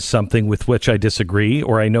friend says something with which I disagree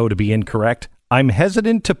or I know to be incorrect, I'm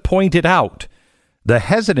hesitant to point it out. The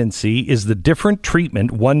hesitancy is the different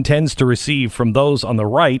treatment one tends to receive from those on the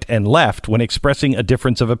right and left when expressing a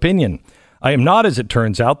difference of opinion. I am not, as it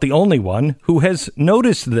turns out, the only one who has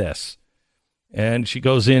noticed this. And she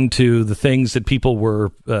goes into the things that people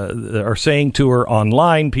are saying to her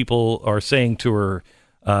online, people are saying to her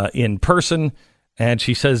in person, and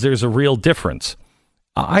she says there's a real difference.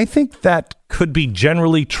 I think that could be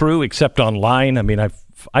generally true, except online. I mean,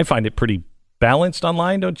 I find it pretty balanced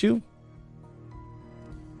online, don't you?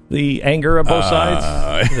 The anger of both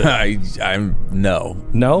sides? I'm no.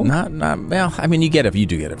 Not well, I mean, you do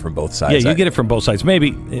get it from both sides. Yeah, you get it from both sides. Maybe,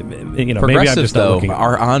 you know, progressives, maybe I'm just not looking.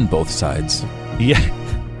 Are on both sides. Yeah.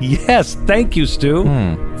 Yes, thank you, Stu.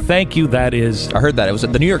 Thank you, that is... I heard that. It was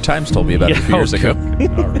the New York Times told me about it a few years ago.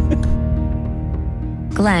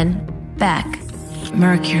 Glenn Beck,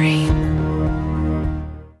 Mercury.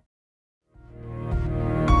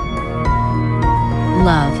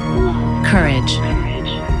 Love, courage,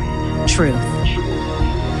 truth.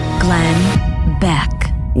 Glenn Beck.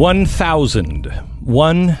 1,000.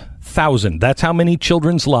 That's how many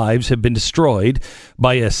children's lives have been destroyed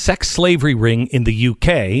by a sex slavery ring in the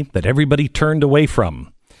UK that everybody turned away from.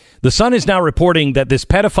 The Sun is now reporting that this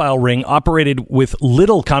pedophile ring operated with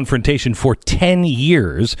little confrontation for 10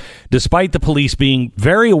 years, despite the police being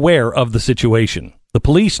very aware of the situation. The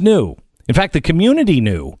police knew. In fact, the community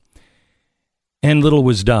knew. And little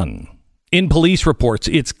was done. In police reports,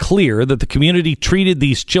 it's clear that the community treated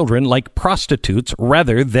these children like prostitutes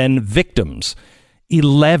rather than victims.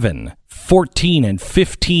 11, 14, and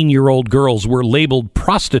 15-year-old girls were labeled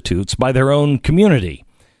prostitutes by their own community.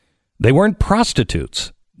 They weren't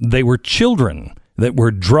prostitutes. They were children that were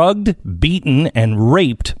drugged, beaten, and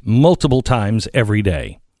raped multiple times every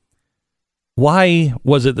day. Why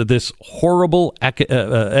was it that this horrible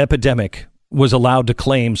epidemic was allowed to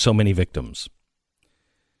claim so many victims?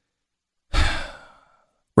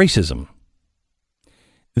 Racism.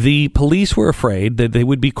 The police were afraid that they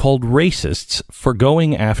would be called racists for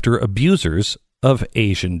going after abusers of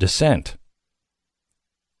Asian descent.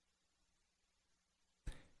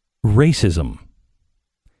 Racism.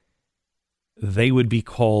 They would be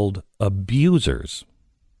called abusers.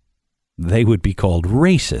 They would be called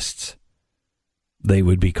racists. They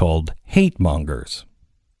would be called hate mongers.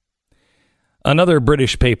 Another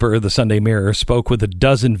British paper, the Sunday Mirror, spoke with a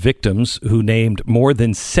dozen victims who named more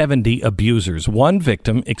than 70 abusers. One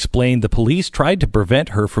victim explained the police tried to prevent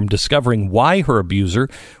her from discovering why her abuser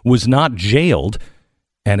was not jailed,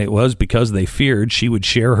 and it was because they feared she would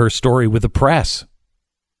share her story with the press.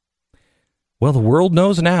 Well, the world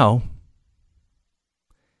knows now.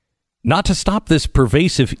 Not to stop this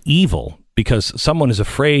pervasive evil, because someone is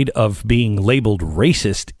afraid of being labeled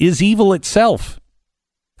racist, is evil itself.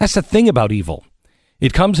 That's the thing about evil.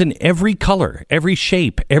 It comes in every color, every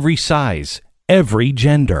shape, every size, every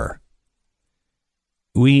gender.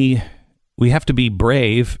 We have to be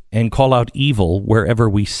brave and call out evil wherever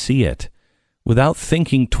we see it, without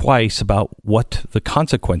thinking twice about what the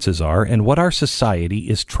consequences are and what our society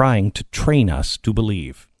is trying to train us to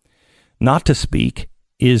believe. Not to speak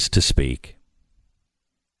is to speak.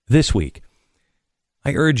 This week,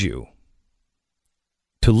 I urge you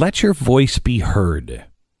to let your voice be heard.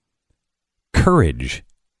 Courage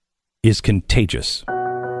is contagious.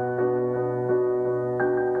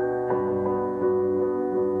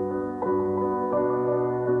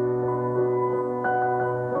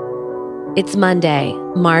 It's Monday,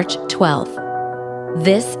 March 12th.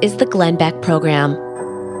 This is the Glenn Beck Program.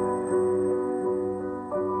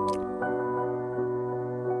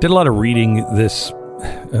 Did a lot of reading this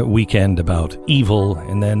weekend about evil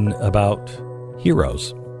and then about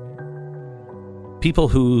heroes. People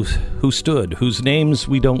who stood, whose names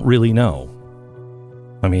we don't really know.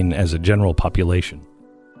 I mean, as a general population.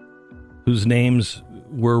 Whose names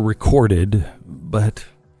were recorded but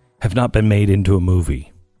have not been made into a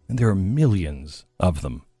movie. And there are millions of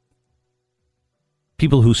them.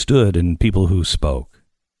 People who stood and people who spoke.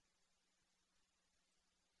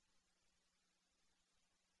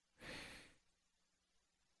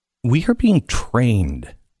 We are being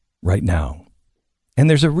trained right now. And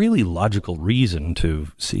there's a really logical reason to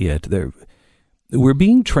see it. We're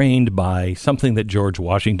being trained by something that George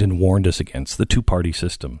Washington warned us against, the two-party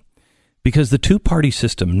system. Because the two-party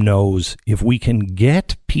system knows if we can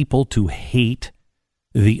get people to hate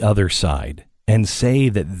the other side and say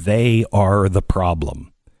that they are the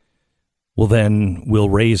problem, well, then we'll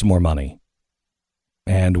raise more money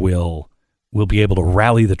and we'll be able to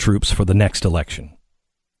rally the troops for the next election.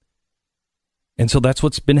 And so that's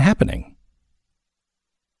what's been happening.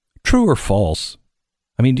 True or false?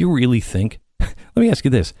 I mean, do you really think, let me ask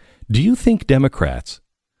you this, do you think Democrats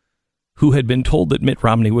who had been told that Mitt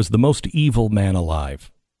Romney was the most evil man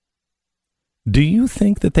alive, do you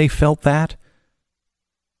think that they felt that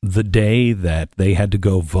the day that they had to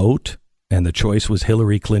go vote and the choice was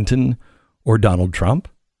Hillary Clinton or Donald Trump?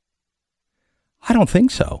 I don't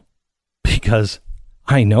think so, because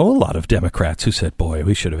I know a lot of Democrats who said, boy,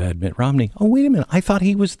 we should have had Mitt Romney. Oh, wait a minute. I thought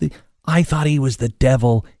he was the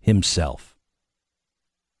devil himself.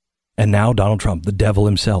 And now Donald Trump, the devil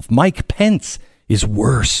himself. Mike Pence is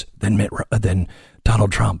worse than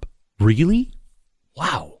Donald Trump. Really?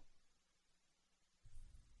 Wow.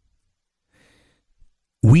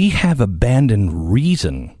 We have abandoned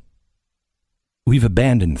reason. We've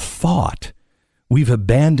abandoned thought. We've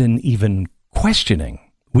abandoned even questioning.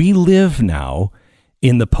 We live now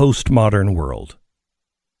in the postmodern world.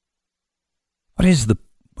 What is the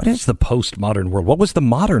postmodern world? What was the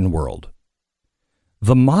modern world?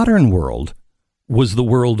 The modern world was the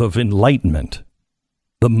world of enlightenment.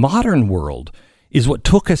 The modern world is what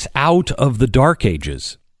took us out of the Dark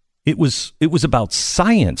Ages. It was about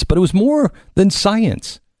science, but it was more than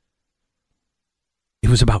science. It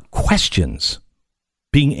was about questions,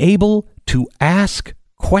 being able to ask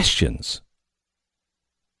questions,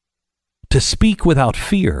 to speak without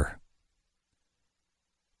fear.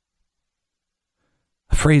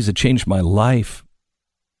 A phrase that changed my life,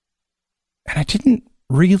 and I didn't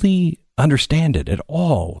really understand it at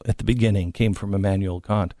all at the beginning, came from Immanuel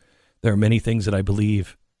Kant. There are many things that I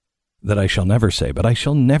believe that I shall never say, but I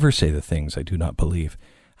shall never say the things I do not believe.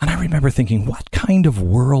 And I remember thinking, what kind of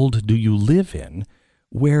world do you live in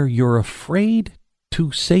where you're afraid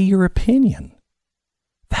to say your opinion?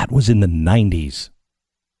 That was in the 90s.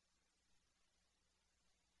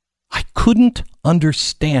 I couldn't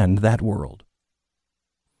understand that world.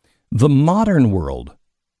 The modern world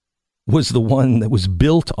was the one that was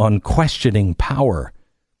built on questioning power,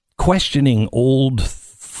 questioning old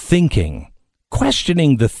thinking,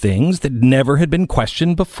 questioning the things that never had been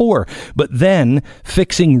questioned before, but then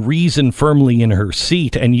fixing reason firmly in her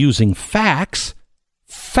seat and using facts,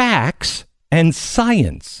 and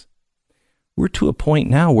science. We're to a point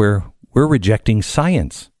now where we're rejecting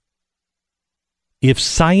science. If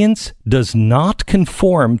science does not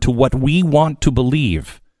conform to what we want to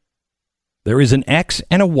believe, there is an X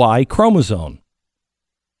and a Y chromosome.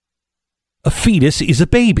 A fetus is a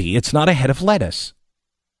baby. It's not a head of lettuce.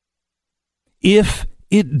 If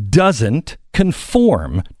it doesn't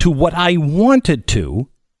conform to what I want it to,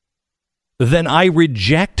 then I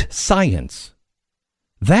reject science.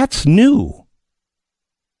 That's new.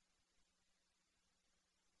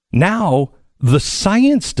 Now, the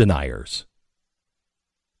science deniers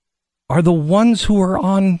are the ones who are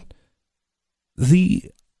on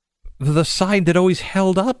the side that always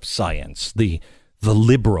held up science, the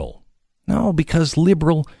liberal, No, because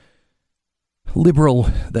liberal,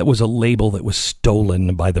 that was a label that was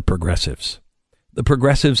stolen by the progressives. The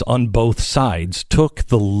progressives on both sides took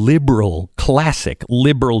the classic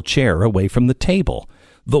liberal chair away from the table.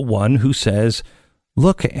 The one who says,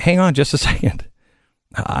 look, hang on just a second.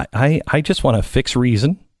 I just want to fix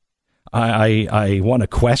reason. I want to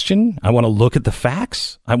question. I want to look at the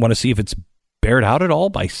facts. I want to see if it's bared out at all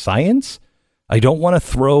by science. I don't want to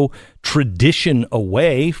throw tradition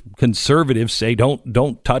away. Conservatives say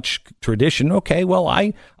don't touch tradition. Okay, well,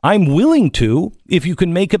 I'm willing to if you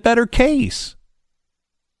can make a better case.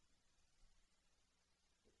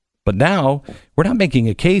 But now we're not making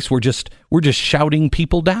a case. We're just shouting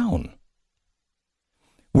people down.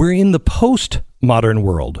 We're in the postmodern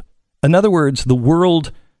world. In other words, the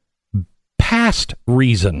world past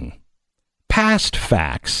reason, past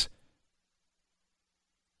facts,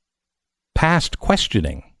 past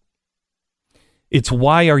questioning. It's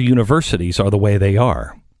why our universities are the way they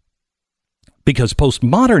are. Because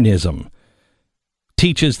postmodernism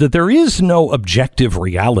teaches that there is no objective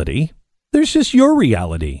reality. There's just your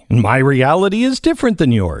reality, and my reality is different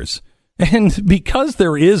than yours. And because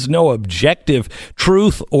there is no objective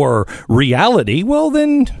truth or reality, well,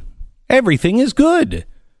 then everything is good.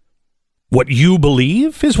 What you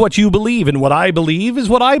believe is what you believe, and what I believe is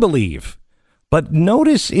what I believe. But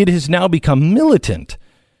notice it has now become militant.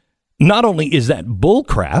 Not only is that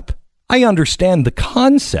bullcrap, I understand the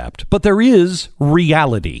concept, but there is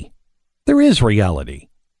reality. There is reality.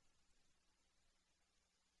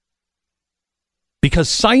 Because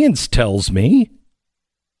science tells me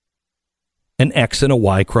an X and a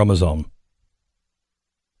Y chromosome.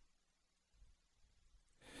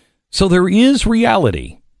 So there is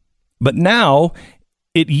reality. But now,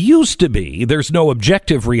 it used to be there's no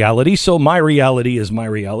objective reality, so my reality is my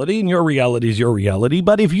reality, and your reality is your reality.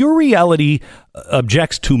 But if your reality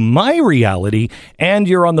objects to my reality, and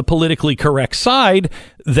you're on the politically correct side,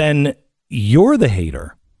 then you're the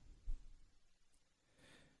hater.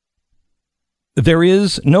 There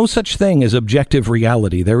is no such thing as objective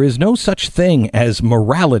reality. There is no such thing as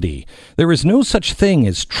morality. There is no such thing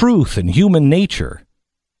as truth and human nature.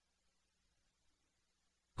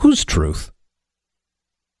 Whose truth?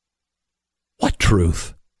 What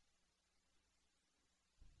truth?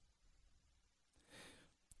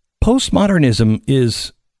 Postmodernism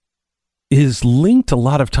is linked a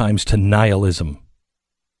lot of times to nihilism.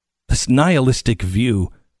 This nihilistic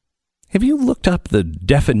view. Have you looked up the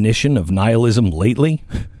definition of nihilism lately?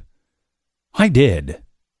 I did.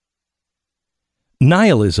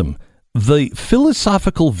 Nihilism, the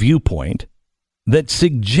philosophical viewpoint that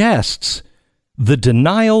suggests the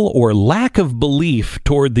denial or lack of belief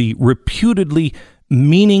toward the reputedly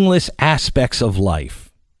meaningless aspects of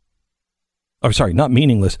life. Or sorry, not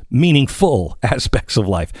meaningless, meaningful aspects of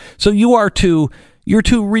life. So you're to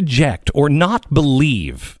reject or not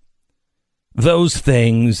believe those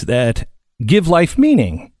things that give life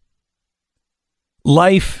meaning.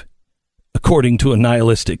 Life, according to a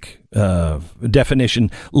nihilistic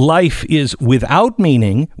definition, life is without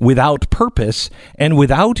meaning, without purpose, and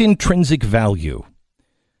without intrinsic value.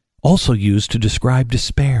 Also used to describe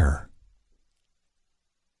despair.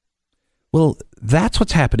 Well, that's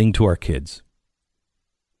what's happening to our kids.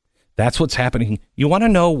 That's what's happening. You want to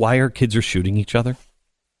know why our kids are shooting each other?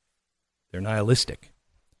 They're nihilistic.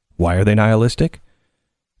 Why are they nihilistic?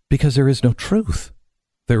 Because there is no truth.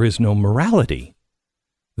 There is no morality.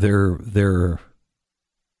 There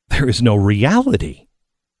is no reality.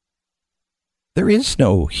 There is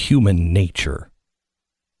no human nature.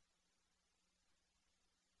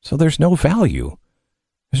 So there's no value.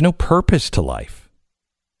 There's no purpose to life.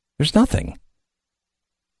 There's nothing.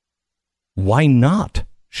 Why not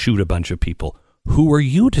shoot a bunch of people? Who are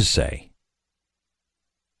you to say?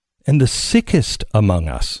 And the sickest among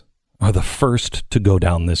us are the first to go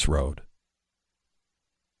down this road.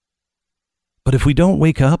 But if we don't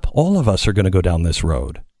wake up, all of us are going to go down this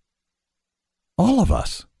road. All of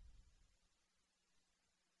us.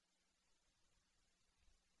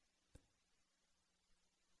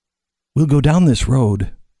 We'll go down this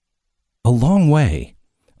road a long way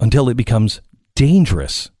until it becomes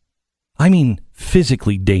dangerous. I mean,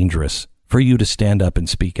 physically dangerous for you to stand up and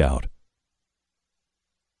speak out.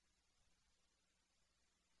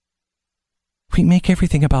 We make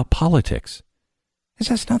everything about politics. This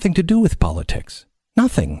has nothing to do with politics.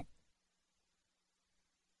 Nothing.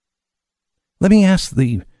 Let me ask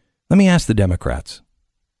the Democrats.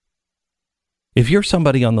 If you're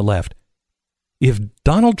somebody on the left, if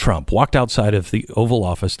Donald Trump walked outside of the Oval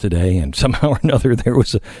Office today and somehow or another there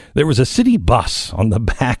was a city bus on the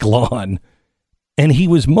back lawn and he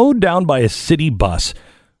was mowed down by a city bus,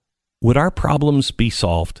 would our problems be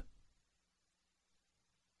solved?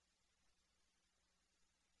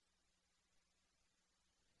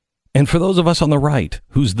 And for those of us on the right,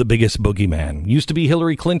 who's the biggest boogeyman? Used to be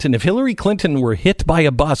Hillary Clinton. If Hillary Clinton were hit by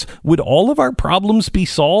a bus, would all of our problems be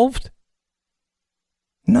solved?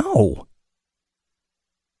 No.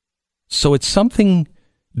 So it's something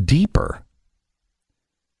deeper.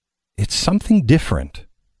 It's something different.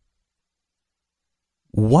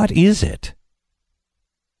 What is it?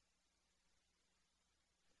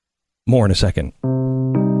 More in a second.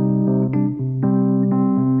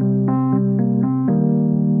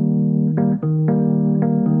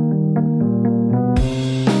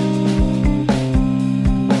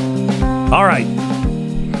 All right.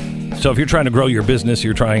 So if you're trying to grow your business,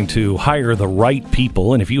 you're trying to hire the right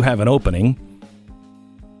people, and if you have an opening,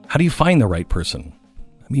 how do you find the right person?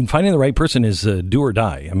 I mean, finding the right person is do or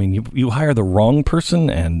die. I mean, you hire the wrong person,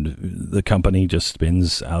 and the company just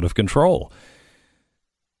spins out of control.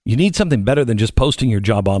 You need something better than just posting your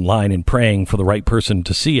job online and praying for the right person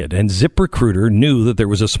to see it. And ZipRecruiter knew that there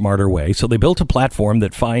was a smarter way, so they built a platform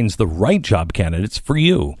that finds the right job candidates for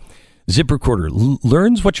you. ZipRecruiter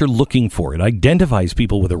learns what you're looking for. It identifies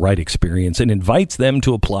people with the right experience and invites them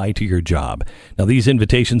to apply to your job. Now, these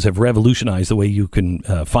invitations have revolutionized the way you can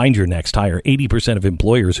find your next hire. 80% of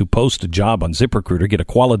employers who post a job on ZipRecruiter get a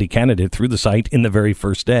quality candidate through the site in the very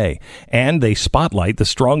first day. And they spotlight the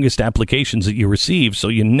strongest applications that you receive, so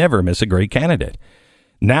you never miss a great candidate.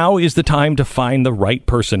 Now is the time to find the right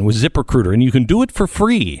person with ZipRecruiter, and you can do it for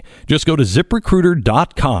free. Just go to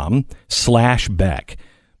ZipRecruiter.com/Beck.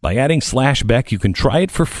 By adding /Beck, you can try it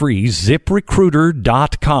for free.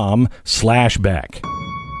 ZipRecruiter.com/Beck.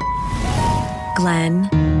 Glenn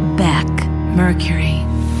Beck, Mercury.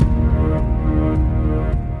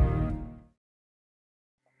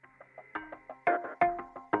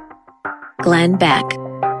 Glenn Beck.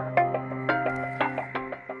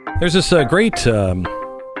 There's this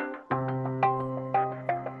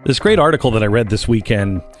great article that I read this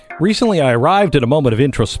weekend. Recently, I arrived at a moment of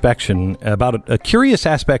introspection about a curious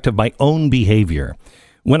aspect of my own behavior.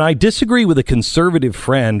 When I disagree with a conservative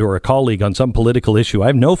friend or a colleague on some political issue, I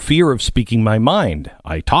have no fear of speaking my mind.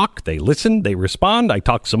 I talk, they listen, they respond, I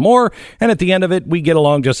talk some more, and at the end of it, we get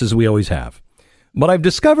along just as we always have. But I've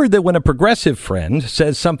discovered that when a progressive friend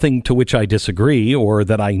says something to which I disagree or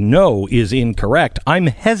that I know is incorrect, I'm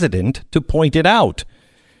hesitant to point it out.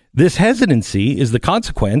 This hesitancy is the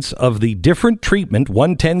consequence of the different treatment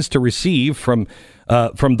one tends to receive from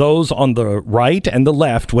those on the right and the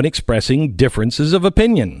left when expressing differences of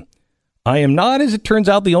opinion. I am not, as it turns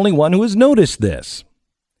out, the only one who has noticed this.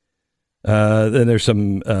 Then there's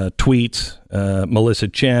some tweets. Melissa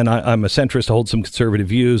Chen, I'm a centrist, hold some conservative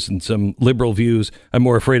views and some liberal views. I'm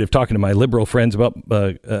more afraid of talking to my liberal friends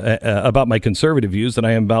about my conservative views than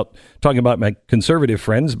I am about talking about my conservative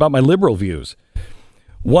friends about my liberal views.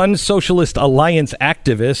 One Socialist Alliance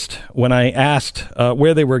activist, when I asked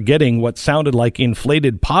where they were getting what sounded like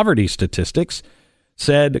inflated poverty statistics,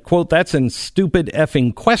 said, quote, "That's a stupid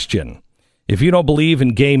effing question. If you don't believe in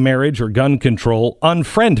gay marriage or gun control,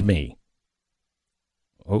 unfriend me."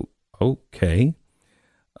 Oh, okay.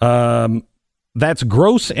 That's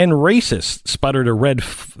gross and racist, sputtered a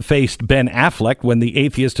red-faced Ben Affleck when the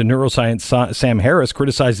atheist and neuroscience Sam Harris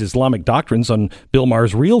criticized Islamic doctrines on Bill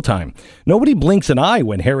Maher's Real Time. Nobody blinks an eye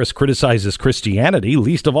when Harris criticizes Christianity,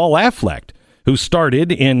 least of all Affleck, who started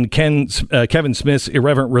in Kevin Smith's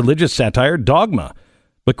irreverent religious satire, Dogma.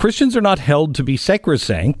 But Christians are not held to be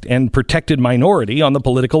sacrosanct and protected minority on the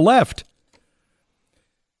political left.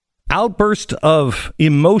 Outburst of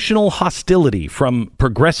emotional hostility from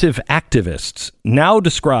progressive activists, now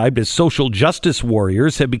described as social justice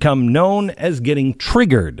warriors, have become known as getting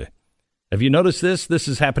triggered. Have you noticed this? This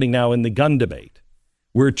is happening now in the gun debate.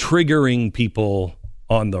 We're triggering people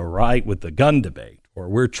on the right with the gun debate, or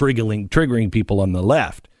we're triggering people on the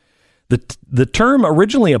left. The term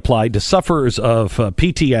originally applied to sufferers of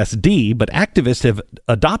PTSD, but activists have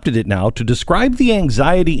adopted it now to describe the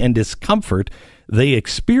anxiety and discomfort they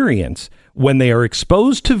experience when they are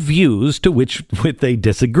exposed to views to which they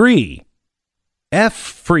disagree. F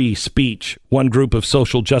free speech, one group of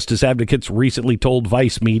social justice advocates recently told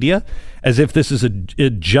Vice Media, as if this is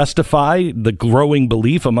justify the growing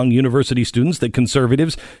belief among university students that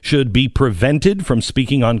conservatives should be prevented from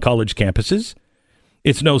speaking on college campuses.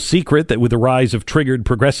 It's no secret that with the rise of triggered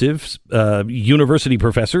progressives, university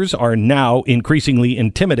professors are now increasingly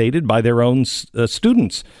intimidated by their own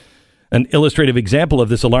students. An illustrative example of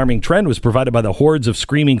this alarming trend was provided by the hordes of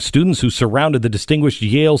screaming students who surrounded the distinguished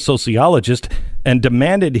Yale sociologist and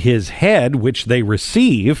demanded his head, which they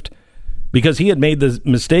received. because he had made the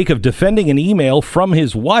mistake of defending an email from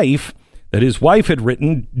his wife that his wife had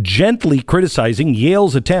written gently criticizing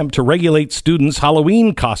Yale's attempt to regulate students'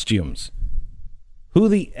 Halloween costumes. "Who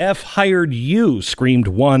the F hired you?" screamed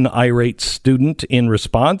one irate student in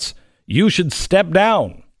response. "You should step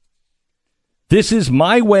down. This is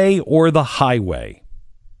my way or the highway."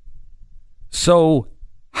 So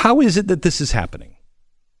how is it that this is happening?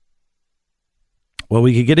 Well,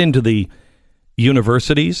 we could get into the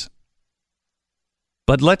universities,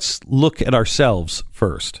 but let's look at ourselves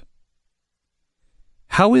first.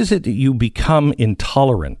 How is it that you become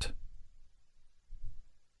intolerant?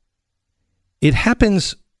 It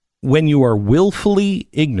happens when you are willfully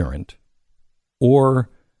ignorant or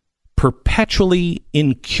perpetually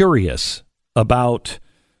incurious about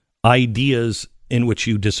ideas in which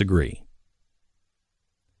you disagree.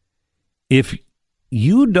 If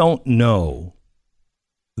you don't know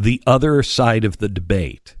the other side of the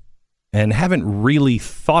debate and haven't really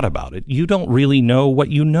thought about it, you don't really know what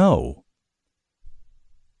you know.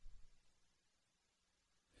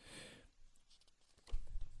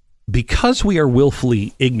 Because we are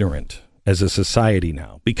willfully ignorant as a society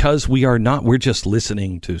now, because we're just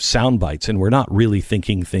listening to sound bites and we're not really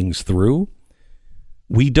thinking things through,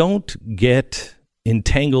 we don't get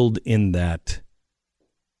entangled in that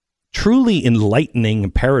truly enlightening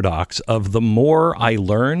paradox of the more I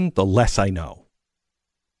learn, the less I know.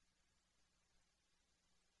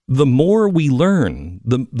 The more we learn,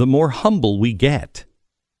 the more humble we get.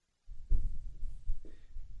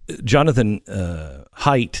 Jonathan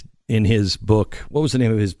Haidt, in his book, what was the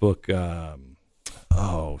name of his book? The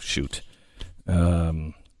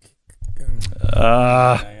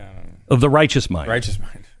Righteous Mind. Righteous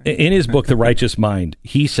Mind. In his book, The Righteous Mind,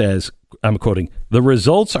 he says, I'm quoting, "The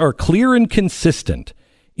results are clear and consistent.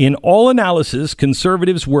 In all analysis,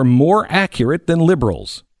 conservatives were more accurate than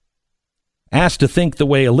liberals. Asked to think the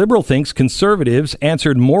way a liberal thinks, conservatives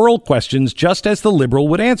answered moral questions just as the liberal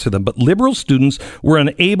would answer them, but liberal students were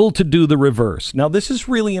unable to do the reverse." Now, this is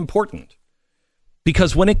really important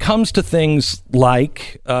because when it comes to things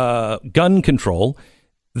like gun control,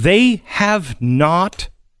 they have not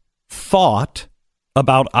thought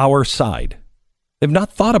about our side. They've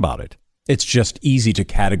not thought about it. It's just easy to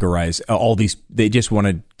categorize all these. They just want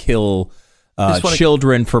to kill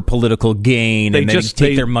children for political gain, and then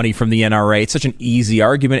take their money from the NRA. It's such an easy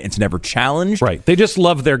argument. It's never challenged. Right. They just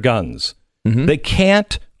love their guns. Mm-hmm. They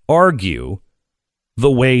can't argue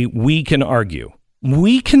the way we can argue.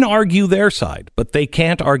 We can argue their side, but they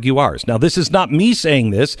can't argue ours. Now, this is not me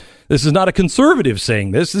saying this. This is not a conservative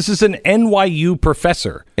saying this. This is an NYU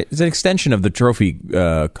professor. It's an extension of the trophy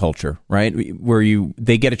culture, right? Where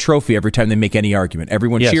they get a trophy every time they make any argument.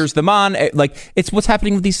 Everyone cheers them on. Like, it's what's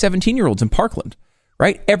happening with these 17-year-olds in Parkland,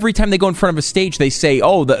 right? Every time they go in front of a stage, they say, they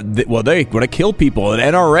want to kill people at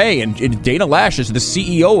NRA, and Dana Lash is the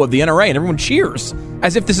CEO of the NRA, and everyone cheers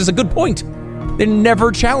as if this is a good point. They're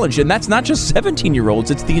never challenged, and that's not just 17-year-olds,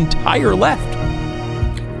 it's the entire left.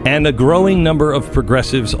 And a growing number of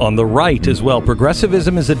progressives on the right as well.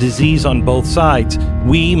 Progressivism is a disease on both sides.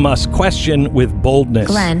 We must question with boldness.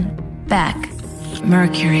 Glenn Beck,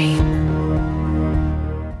 Mercury.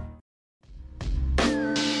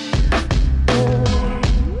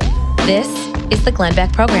 This is the Glenn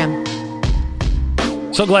Beck Program.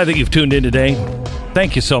 So glad that you've tuned in today.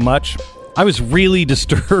 Thank you so much. I was really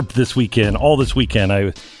disturbed this weekend.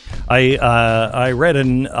 I read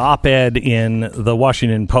an op-ed in the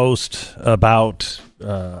Washington Post about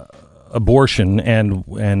abortion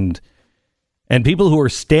and people who are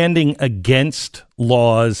standing against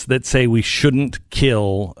laws that say we shouldn't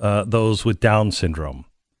kill those with Down syndrome.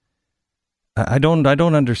 I don't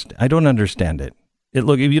understand it.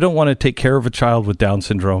 Look, if you don't want to take care of a child with Down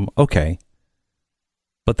syndrome, okay.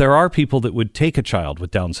 But there are people that would take a child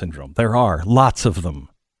with Down syndrome. There are lots of them.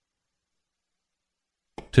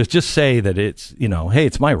 To just say that it's, hey,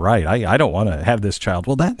 it's my right. I don't want to have this child.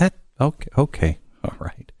 Well, okay. All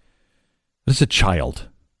right. But it's a child.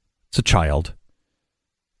 It's a child.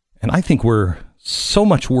 And I think we're so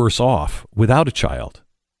much worse off without a child.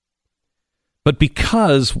 But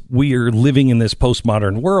because we are living in this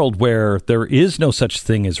postmodern world where there is no such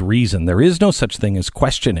thing as reason, there is no such thing as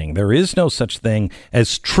questioning, there is no such thing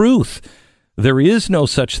as truth, there is no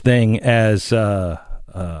such thing as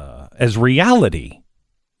reality,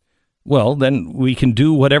 well, then we can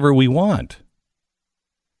do whatever we want.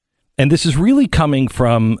 And this is really coming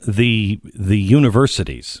from the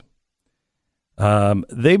universities.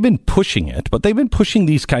 They've been pushing it, but they've been pushing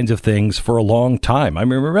these kinds of things for a long time. I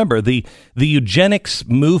mean, remember, the eugenics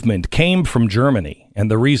movement came from Germany, and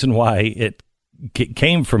the reason why it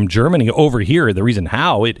came from Germany over here. The reason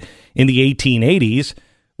how it in the 1880s,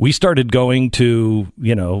 we started going to,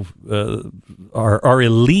 our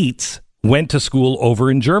elites went to school over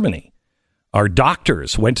in Germany. Our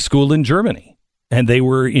doctors went to school in Germany, and they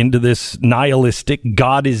were into this nihilistic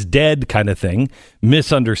God is dead kind of thing,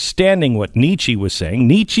 misunderstanding what Nietzsche was saying.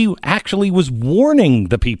 Nietzsche actually was warning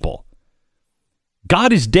the people.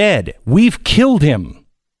 God is dead. We've killed him.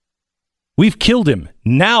 We've killed him.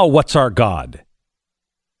 Now what's our God?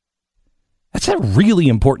 That's a really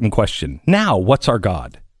important question. Now what's our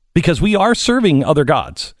God? Because we are serving other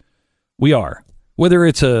gods. We are. Whether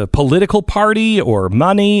it's a political party or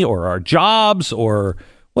money or our jobs or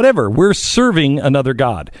whatever, we're serving another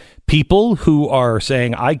God. People who are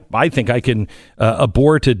saying, I think I can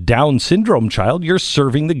abort a Down syndrome child, you're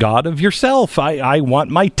serving the God of yourself. I want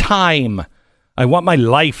my time. I want my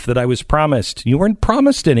life that I was promised. You weren't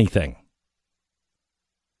promised anything.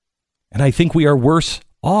 And I think we are worse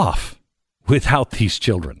off without these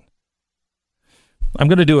children. I'm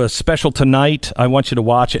going to do a special tonight. I want you to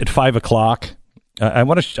watch at 5 o'clock. I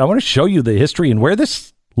want to show you the history and where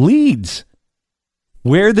this leads.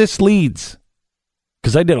 Where this leads.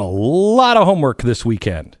 Because I did a lot of homework this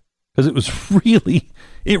weekend. Because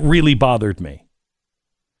it really bothered me.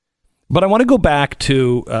 But I want to go back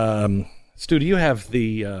to, Stu, do you have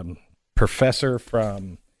the professor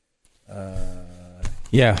from...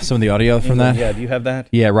 Yeah, some of the audio from that. Yeah, do you have that?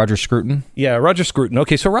 Yeah, Roger Scruton. Yeah, Roger Scruton.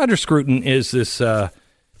 Okay, so Roger Scruton is a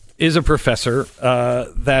professor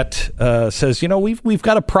that says, we've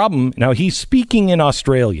got a problem. Now, he's speaking in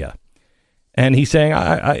Australia, and he's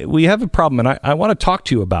saying, we have a problem, and I want to talk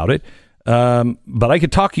to you about it, but I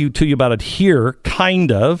could talk to you about it here,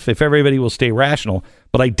 kind of, if everybody will stay rational,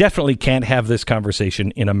 but I definitely can't have this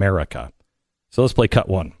conversation in America. So let's play cut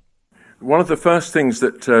one. One of the first things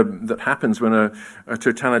that happens when a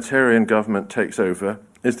totalitarian government takes over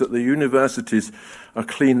is that the universities are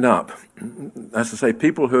cleaned up. As I say,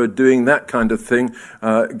 people who are doing that kind of thing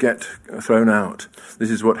get thrown out.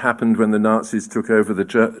 This is what happened when the Nazis took over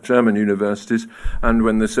the German universities and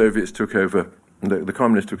when the Soviets took over, the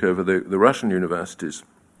communists took over the Russian universities.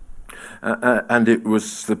 And it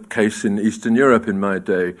was the case in Eastern Europe in my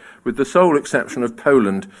day, with the sole exception of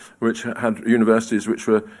Poland, which had universities which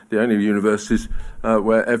were the only universities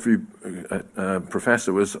where every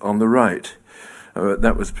professor was on the right.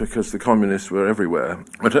 That was because the communists were everywhere.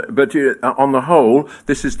 But on the whole,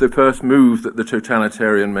 this is the first move that the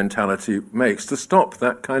totalitarian mentality makes to stop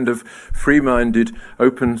that kind of free-minded,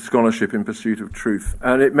 open scholarship in pursuit of truth.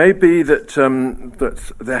 And it may be that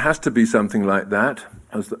that there has to be something like that.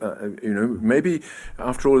 As maybe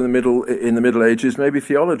after all, in the Middle Ages, maybe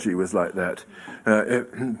theology was like that.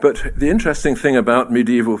 But the interesting thing about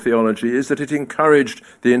medieval theology is that it encouraged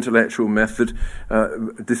the intellectual method,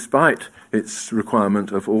 despite its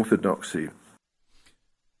requirement of orthodoxy.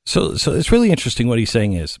 So it's really interesting. What he's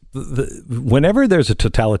saying is, whenever there's a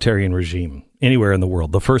totalitarian regime anywhere in the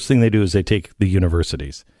world, the first thing they do is they take the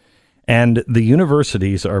universities. And the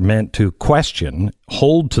universities are meant to question,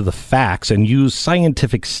 hold to the facts, and use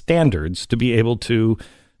scientific standards to be able to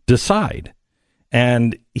decide.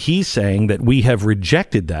 And he's saying that we have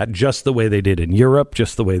rejected that just the way they did in Europe,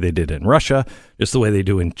 just the way they did in Russia, just the way they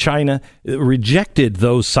do in China, rejected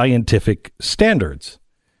those scientific standards.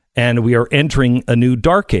 And we are entering a new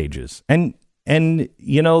dark ages. And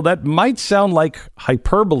that might sound like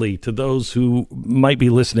hyperbole to those who might be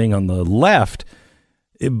listening on the left.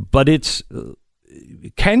 But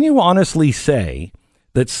can you honestly say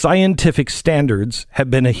that scientific standards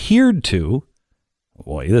have been adhered to,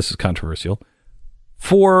 boy, this is controversial,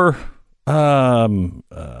 for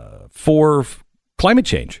climate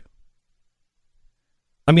change?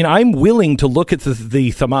 I mean, I'm willing to look at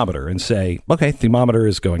the thermometer and say, okay, thermometer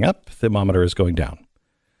is going up, thermometer is going down.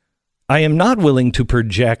 I am not willing to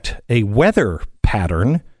project a weather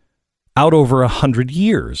pattern out over 100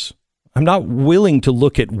 years. I'm not willing to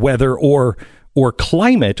look at weather or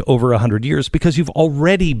climate over 100 years because you've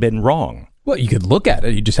already been wrong. Well, you could look at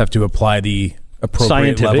it. You just have to apply the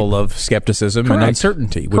appropriate level of skepticism and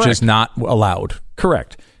uncertainty, which is not allowed.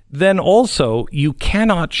 Correct. Then also, you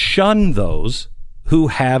cannot shun those who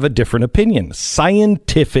have a different opinion.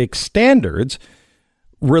 Scientific standards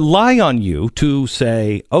rely on you to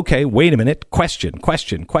say, okay, wait a minute, question.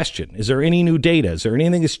 Is there any new data? Is there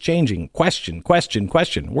anything that's changing? Question.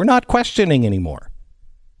 We're not questioning anymore.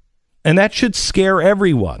 And that should scare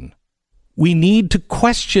everyone. We need to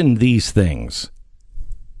question these things.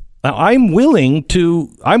 Now, I'm willing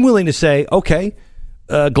to say, okay,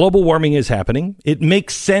 global warming is happening. It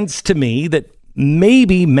makes sense to me that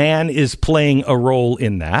maybe man is playing a role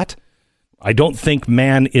in that. I don't think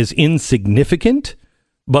man is insignificant,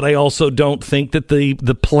 but I also don't think that the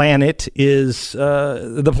planet is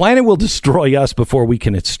the planet will destroy us before we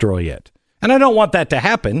can destroy it. And I don't want that to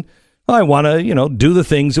happen. I want to, do the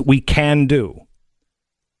things that we can do.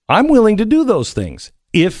 I'm willing to do those things.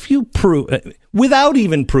 If you prove, without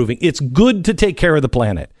even proving, it's good to take care of the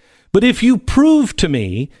planet. But if you prove to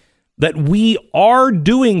me that we are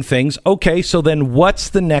doing things, okay, so then what's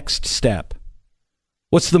the next step?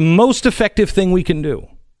 What's the most effective thing we can do?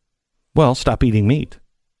 Well, stop eating meat.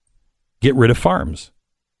 Get rid of farms.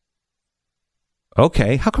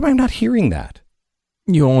 Okay, how come I'm not hearing that?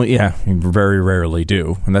 You very rarely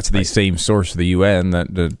do. And that's the same source of the UN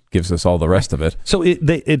that gives us all the rest of it. So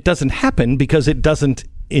it doesn't happen because it doesn't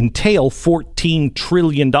entail $14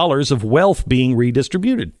 trillion of wealth being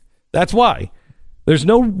redistributed. That's why. There's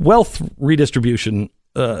no wealth redistribution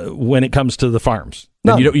when it comes to the farms.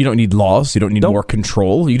 No. You don't need laws. You don't need more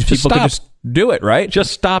control. People can just do it, right?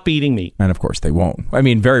 Just stop eating meat. And of course they won't. I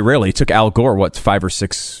mean, very rarely. It took Al Gore, 5 or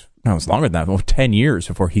 6... No, it's longer than that. 10 years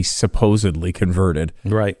before he supposedly converted.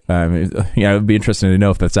 Right. It would be interesting to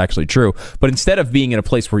know if that's actually true. But instead of being in a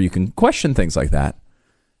place where you can question things like that,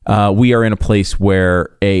 we are in a place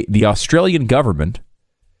where the Australian government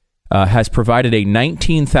has provided a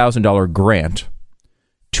 $19,000 grant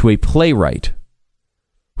to a playwright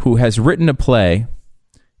who has written a play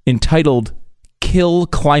entitled Kill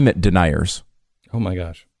Climate Deniers. Oh, my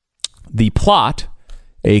gosh. The plot...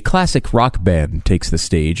 A classic rock band takes the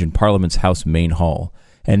stage in Parliament's House main hall,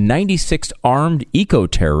 and 96 armed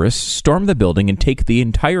eco-terrorists storm the building and take the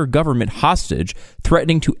entire government hostage,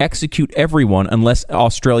 threatening to execute everyone unless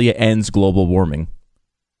Australia ends global warming.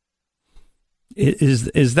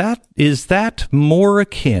 Is that more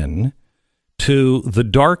akin to the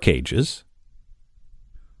Dark Ages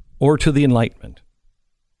or to the Enlightenment?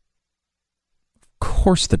 Of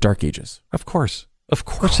course, the Dark Ages. Of course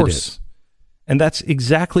it is. And that's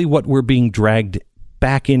exactly what we're being dragged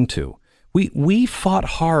back into. We fought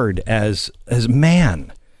hard as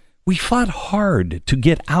man. We fought hard to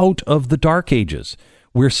get out of the Dark Ages,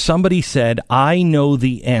 where somebody said, I know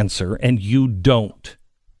the answer and you don't.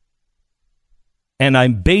 And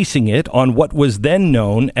I'm basing it on what was then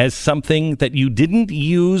known as something that you didn't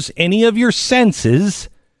use any of your senses.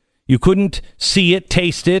 You couldn't see it,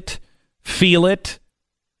 taste it, feel it,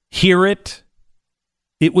 hear it.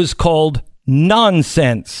 It was called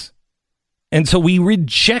nonsense. And so we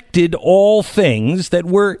rejected all things that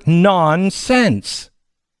were nonsense.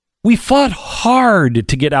 We fought hard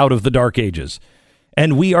to get out of the Dark Ages,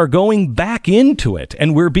 and we are going back into it,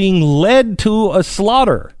 and we're being led to a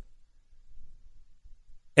slaughter.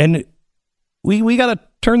 And we got to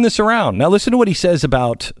turn this around. Now listen to what he says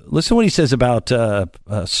about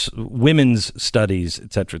women's studies,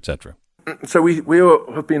 et cetera, et cetera. So we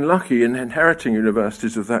have been lucky in inheriting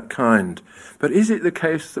universities of that kind. But is it the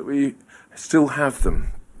case that we still have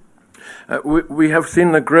them? We have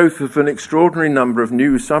seen the growth of an extraordinary number of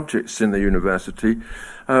new subjects in the university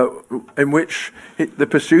in which the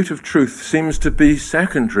pursuit of truth seems to be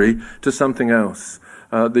secondary to something else.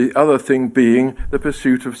 The other thing being the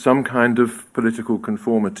pursuit of some kind of political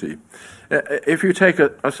conformity. If you take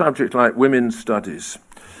a subject like women's studies,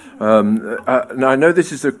 now, I know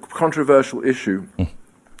this is a controversial issue,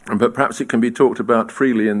 but perhaps it can be talked about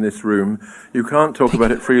freely in this room. You can't talk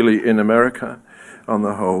about it freely in America, on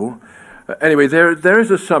the whole. Anyway, there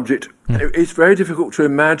is a subject. It's very difficult to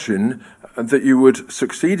imagine that you would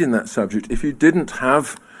succeed in that subject if you didn't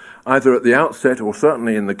have, either at the outset or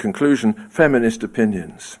certainly in the conclusion, feminist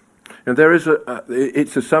opinions. And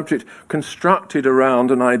it's a subject constructed around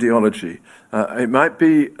an ideology. It might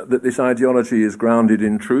be that this ideology is grounded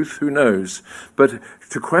in truth, who knows? But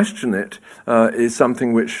to question it is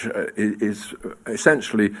something which is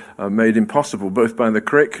essentially made impossible both by the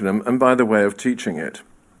curriculum and by the way of teaching it.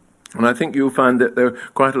 And I think you'll find that there are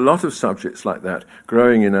quite a lot of subjects like that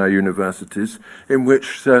growing in our universities in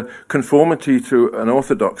which conformity to an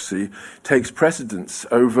orthodoxy takes precedence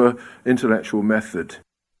over intellectual method.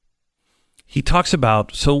 He talks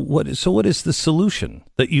about, so what is the solution?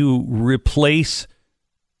 That you replace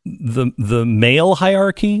the male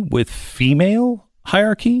hierarchy with female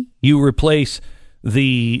hierarchy? You replace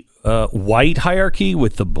the white hierarchy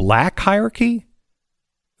with the black hierarchy?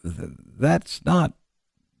 That's not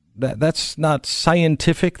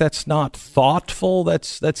scientific. That's not thoughtful.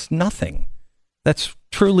 That's nothing. That's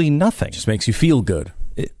truly nothing. Just makes you feel good.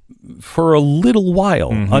 For a little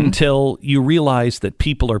while, until you realize that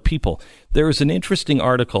people are people. There is an interesting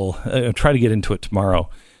article, I'll try to get into it tomorrow,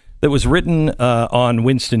 that was written on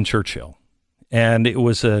Winston Churchill. And it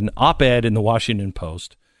was an op-ed in the Washington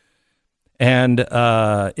Post. And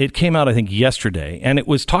it came out, I think, yesterday, and it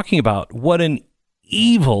was talking about what an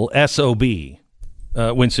evil SOB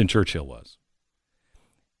Winston Churchill was.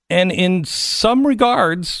 And in some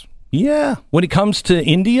regards, yeah, when it comes to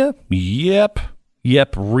India, yep,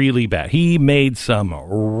 really bad. He made some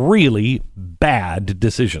really bad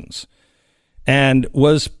decisions and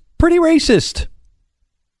was pretty racist.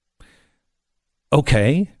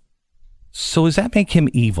 Okay, so does that make him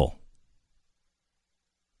evil?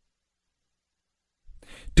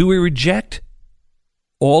 Do we reject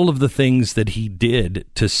all of the things that he did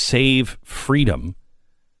to save freedom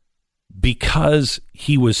because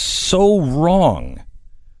he was so wrong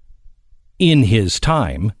in his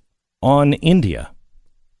time on India?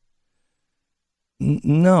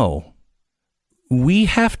 No. We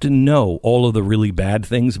have to know all of the really bad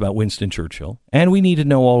things about Winston Churchill, and we need to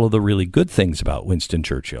know all of the really good things about Winston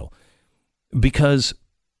Churchill, because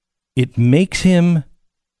it makes him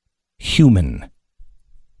human.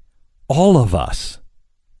 All of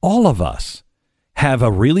us have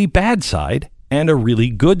a really bad side and a really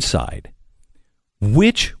good side.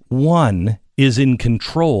 Which one is in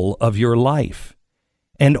control of your life?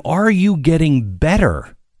 And are you getting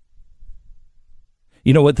better?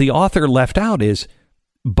 You know, what the author left out is,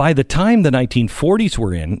 by the time the 1940s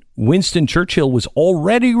were in, Winston Churchill was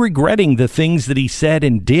already regretting the things that he said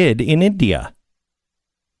and did in India.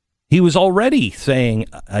 He was already saying,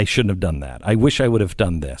 I shouldn't have done that. I wish I would have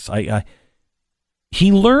done this.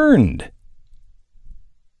 He learned.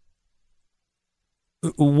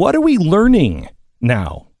 What are we learning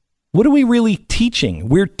now? What are we really teaching?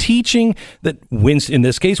 We're teaching that in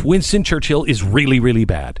this case, Winston Churchill is really, really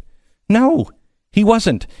bad. No, he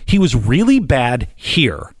wasn't. He was really bad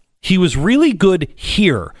here. He was really good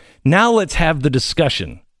here. Now let's have the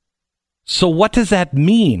discussion. So what does that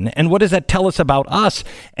mean? And what does that tell us about us?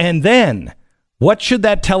 And then what should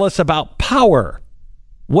that tell us about power?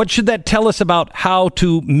 What should that tell us about how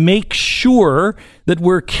to make sure that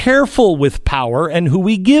we're careful with power and who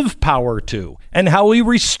we give power to and how we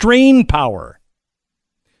restrain power?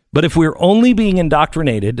 But if we're only being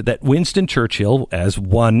indoctrinated that Winston Churchill, as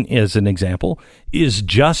an example, is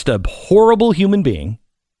just a horrible human being,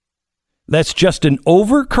 that's just an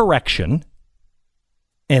overcorrection,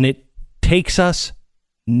 and it takes us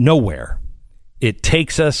nowhere. It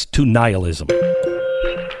takes us to nihilism. Do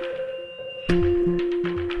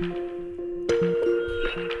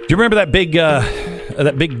you remember that big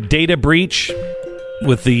data breach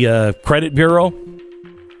with the credit bureau?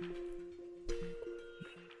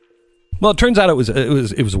 Well, it turns out it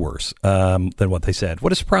was worse than what they said.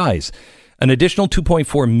 What a surprise! An additional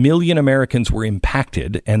 2.4 million Americans were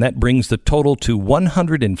impacted, and that brings the total to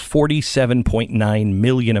 147.9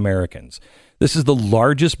 million Americans. This is the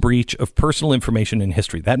largest breach of personal information in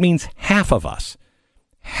history. That means half of us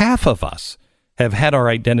have had our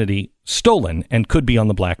identity stolen and could be on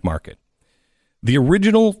the black market. The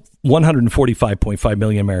original 145.5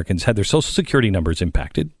 million Americans had their Social Security numbers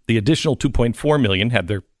impacted. The additional 2.4 million had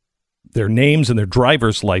their names and their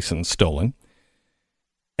driver's license stolen.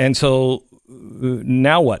 And so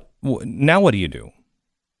now what? Now what do you do?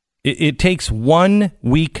 It takes one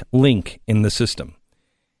weak link in the system,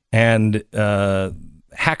 and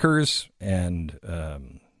hackers and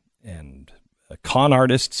con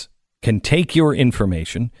artists can take your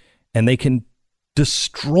information and they can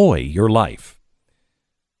destroy your life.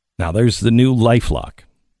 Now, there's the new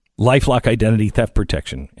LifeLock Identity Theft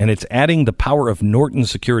Protection, and it's adding the power of Norton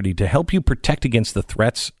Security to help you protect against the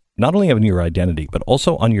threats, not only on your identity, but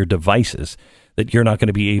also on your devices that you're not going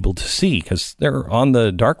to be able to see because they're on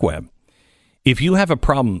the dark web. If you have a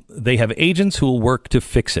problem, they have agents who will work to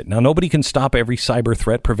fix it. Now, nobody can stop every cyber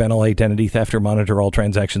threat, prevent all identity theft, or monitor all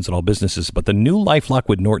transactions at all businesses, but the new LifeLock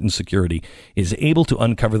with Norton Security is able to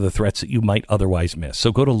uncover the threats that you might otherwise miss.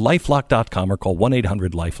 So go to LifeLock.com or call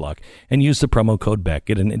 1-800-LifeLock and use the promo code Beck.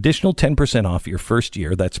 Get an additional 10% off your first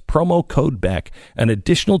year. That's promo code Beck. An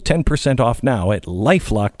additional 10% off now at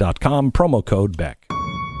LifeLock.com, promo code Beck.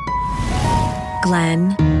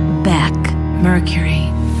 Glenn Beck, Mercury.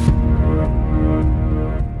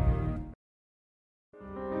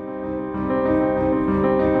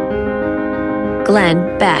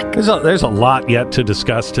 Glenn Beck. There's a lot yet to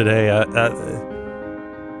discuss today.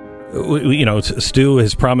 Stu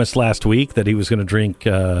has promised last week that he was going to drink,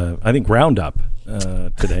 I think, Roundup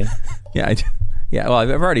today. Yeah. Well, I've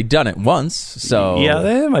already done it once, so yeah,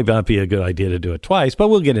 that might not be a good idea to do it twice. But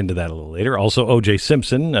we'll get into that a little later. Also, O.J.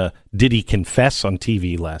 Simpson, did he confess on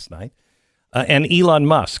TV last night? And Elon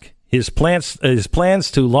Musk, his plans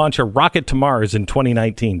to launch a rocket to Mars in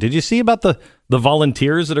 2019. Did you see about the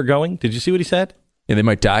volunteers that are going? Did you see what he said? Yeah, they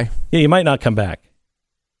might die. Yeah, you might not come back.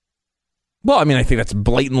 Well, I mean, I think that's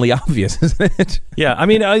blatantly obvious, isn't it? Yeah, I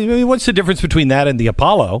mean, what's the difference between that and the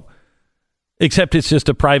Apollo? Except it's just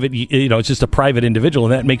a private, it's just a private individual,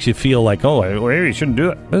 and that makes you feel like, oh, you shouldn't do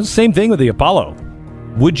it. It's the same thing with the Apollo.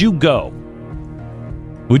 Would you go?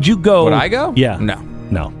 Would you go? Would I go? Yeah.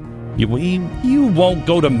 No. You won't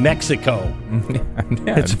go to Mexico.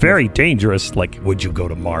 Yeah, It's very dangerous. Like, would you go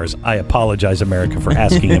to Mars? I apologize, America, for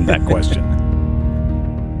asking him that question.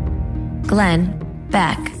 Glenn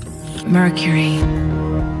Beck. Mercury.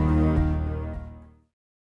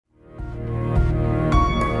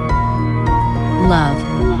 Love.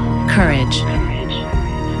 Courage.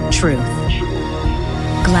 Truth.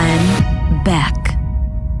 Glenn Beck.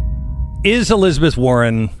 Is Elizabeth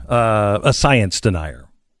Warren a science denier?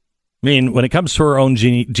 I mean, when it comes to her own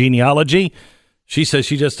genealogy, she says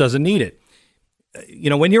she just doesn't need it.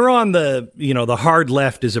 When you're on the hard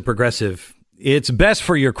left as a progressive, it's best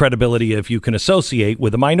for your credibility if you can associate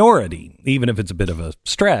with a minority, even if it's a bit of a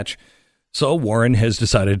stretch. So Warren has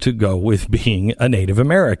decided to go with being a Native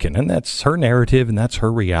American, and that's her narrative, and that's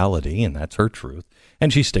her reality, and that's her truth,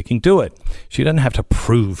 and she's sticking to it. She doesn't have to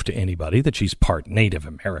prove to anybody that she's part Native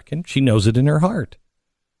American. She knows it in her heart.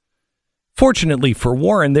 Fortunately for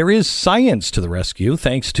Warren, there is science to the rescue,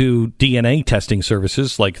 thanks to DNA testing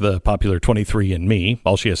services like the popular 23andMe.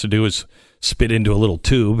 All she has to do is spit into a little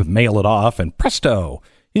tube, mail it off, and presto,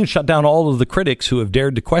 you can shut down all of the critics who have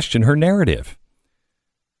dared to question her narrative.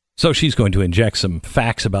 So she's going to inject some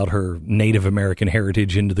facts about her Native American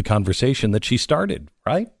heritage into the conversation that she started,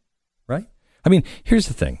 right? Right? I mean, here's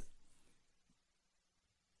the thing.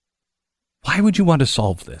 Why would you want to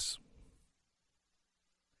solve this?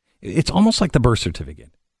 It's almost like the birth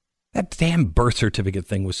certificate. That damn birth certificate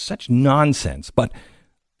thing was such nonsense, but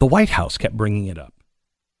the White House kept bringing it up.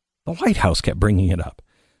 The White House kept bringing it up.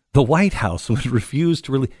 The White House would refuse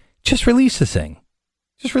to just release the thing.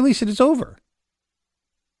 Just release it. It's over.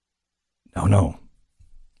 No.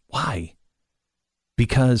 Why?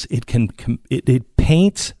 Because it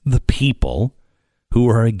paints the people who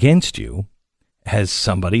are against you as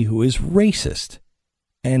somebody who is racist.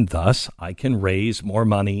 And thus, I can raise more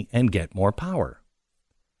money and get more power.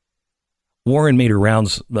 Warren made her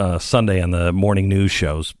rounds Sunday on the morning news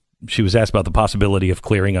shows. She was asked about the possibility of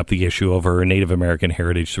clearing up the issue of her Native American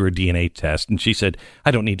heritage through a DNA test. And she said,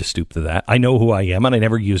 I don't need to stoop to that. I know who I am, and I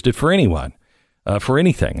never used it for anyone, for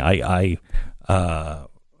anything. She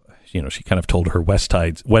kind of told her West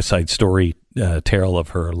Side Story tale of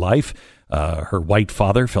her life. Her white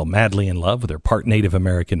father fell madly in love with her part Native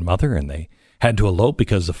American mother, and they had to elope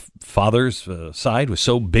because the father's side was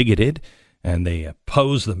so bigoted, and they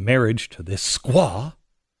opposed the marriage to this squaw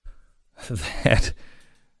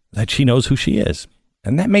that she knows who she is.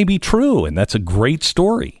 And that may be true, and that's a great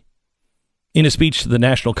story. In a speech to the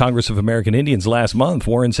National Congress of American Indians last month,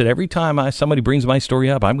 Warren said, every time somebody brings my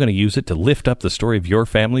story up, I'm going to use it to lift up the story of your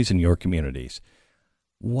families and your communities.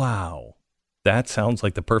 Wow. That sounds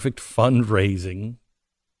like the perfect fundraising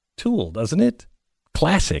tool, doesn't it?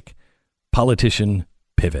 Classic politician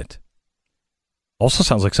pivot. Also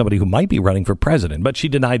sounds like somebody who might be running for president, but she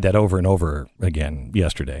denied that over and over again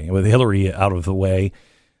yesterday. With Hillary out of the way,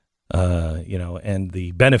 and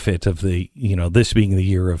the benefit of this being the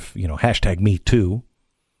year of, #MeToo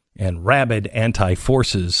and rabid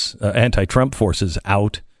anti-Trump forces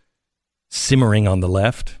out simmering on the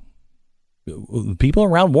left. People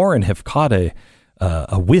around Warren have caught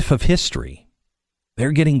a whiff of history.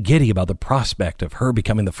 They're getting giddy about the prospect of her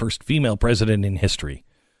becoming the first female president in history.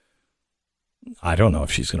 I don't know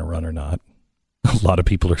if she's going to run or not. A lot of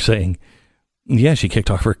people are saying, yeah, she kicked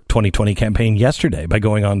off her 2020 campaign yesterday by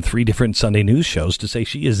going on 3 different Sunday news shows to say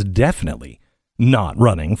she is definitely not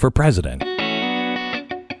running for president.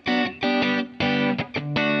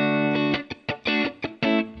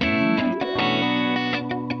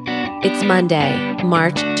 It's Monday,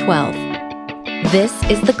 March 12th. This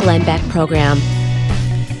is the Glenn Beck Program.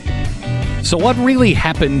 So what really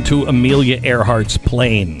happened to Amelia Earhart's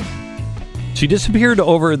plane? She disappeared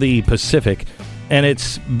over the Pacific, and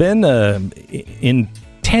it's been an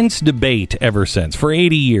intense debate ever since. For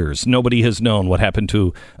 80 years, nobody has known what happened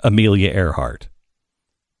to Amelia Earhart.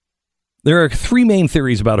 There are 3 main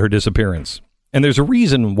theories about her disappearance, and there's a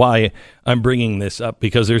reason why I'm bringing this up,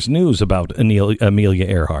 because there's news about Amelia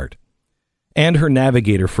Earhart and her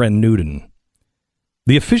navigator friend Newton.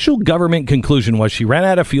 The official government conclusion was she ran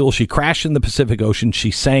out of fuel, she crashed in the Pacific Ocean, she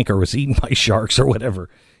sank or was eaten by sharks or whatever.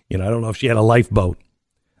 I don't know if she had a lifeboat.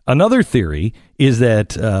 Another theory is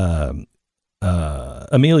that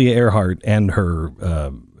Amelia Earhart and her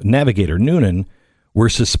navigator, Noonan, were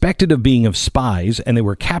suspected of being spies, and they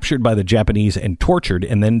were captured by the Japanese and tortured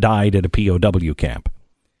and then died at a POW camp.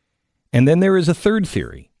 And then there is a third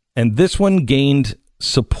theory, and this one gained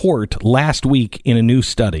support last week in a new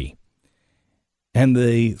study. And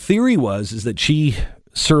the theory is that she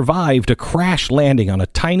survived a crash landing on a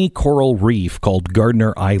tiny coral reef called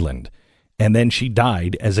Gardner Island, and then she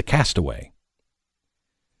died as a castaway.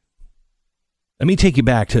 Let me take you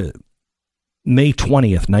back to May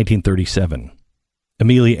 20th, 1937.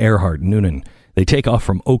 Amelia Earhart, Noonan, they take off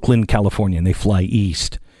from Oakland, California, and they fly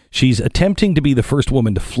east. She's attempting to be the first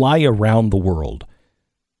woman to fly around the world.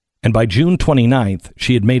 And by June 29th,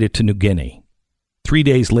 she had made it to New Guinea. 3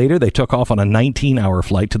 days later, they took off on a 19-hour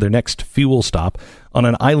flight to their next fuel stop on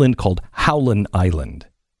an island called Howland Island.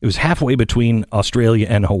 It was halfway between Australia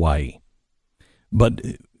and Hawaii. But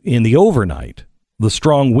in the overnight, the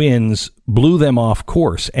strong winds blew them off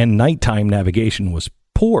course, and nighttime navigation was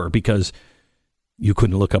poor because you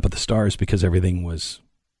couldn't look up at the stars because everything was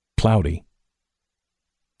cloudy.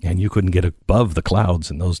 And you couldn't get above the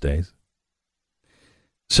clouds in those days.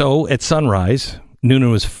 So at sunrise,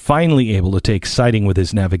 Noonan was finally able to take sighting with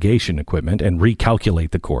his navigation equipment and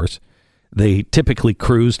recalculate the course. They typically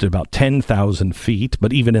cruised at about 10,000 feet,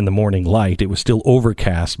 but even in the morning light, it was still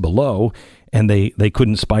overcast below, and they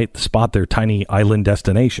couldn't spot their tiny island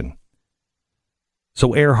destination.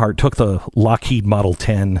 So Earhart took the Lockheed Model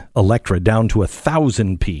 10 Electra down to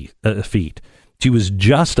 1,000 feet. She was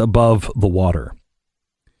just above the water.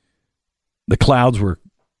 The clouds were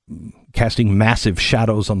casting massive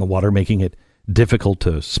shadows on the water, making it difficult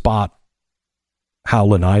to spot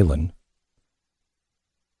Howland Island.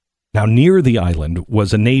 Now, near the island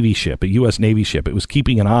was a Navy ship, a U.S. Navy ship. It was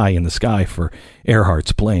keeping an eye in the sky for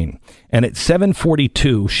Earhart's plane. And at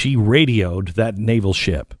 7:42, she radioed that naval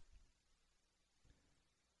ship.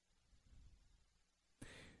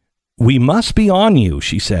 "We must be on you,"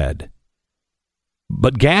 she said.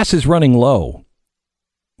 "But gas is running low.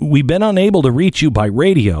 We've been unable to reach you by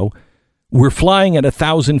radio. We're flying at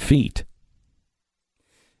 1,000 feet.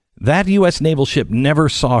 That U.S. naval ship never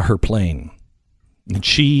saw her plane. And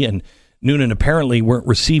she and Noonan apparently weren't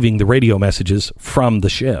receiving the radio messages from the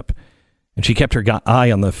ship. And she kept her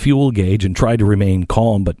eye on the fuel gauge and tried to remain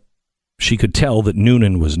calm, but she could tell that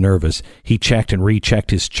Noonan was nervous. He checked and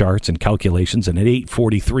rechecked his charts and calculations, and at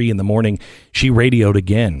 8:43 in the morning, she radioed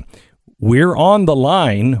again. "We're on the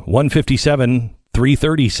line, 157,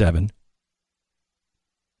 337.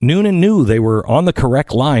 Noonan knew they were on the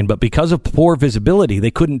correct line, but because of poor visibility, they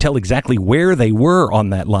couldn't tell exactly where they were on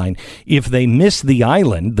that line. If they missed the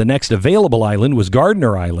island, the next available island was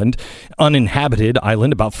Gardner Island, uninhabited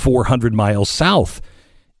island about 400 miles south,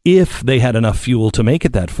 if they had enough fuel to make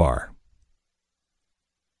it that far."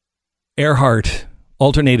 Earhart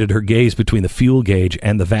alternated her gaze between the fuel gauge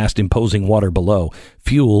and the vast imposing water below.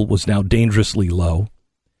 Fuel was now dangerously low.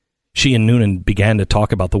 She and Noonan began to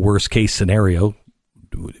talk about the worst-case scenario.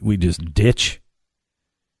 We just ditch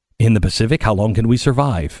in the Pacific? How long can we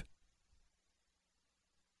survive?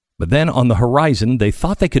 But then on the horizon, they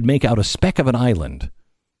thought they could make out a speck of an island.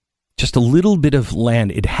 Just a little bit of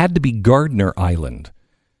land. It had to be Gardner Island.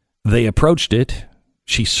 They approached it.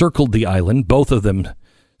 She circled the island, both of them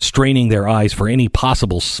straining their eyes for any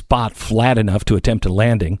possible spot flat enough to attempt a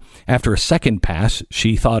landing. After a second pass,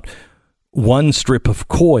 she thought one strip of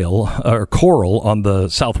coral on the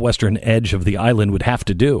southwestern edge of the island would have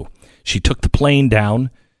to do. She took the plane down.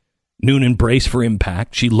 Noonan braced for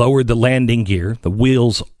impact. She lowered the landing gear. The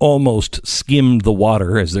wheels almost skimmed the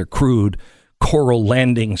water as their crude coral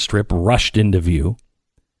landing strip rushed into view.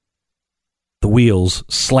 The wheels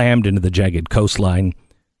slammed into the jagged coastline.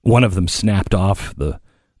 One of them snapped off. The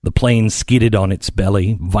plane skidded on its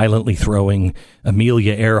belly, violently throwing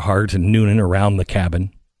Amelia Earhart and Noonan around the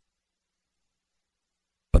cabin.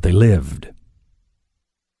 But they lived.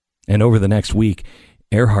 And over the next week,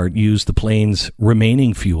 Earhart used the plane's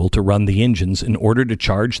remaining fuel to run the engines in order to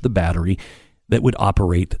charge the battery that would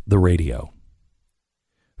operate the radio.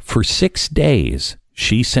 For 6 days,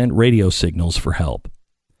 she sent radio signals for help.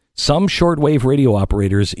 Some shortwave radio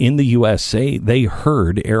operators in the U.S. say they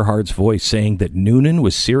heard Earhart's voice saying that Noonan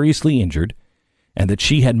was seriously injured and that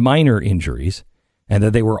she had minor injuries and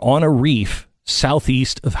that they were on a reef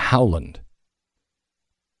southeast of Howland.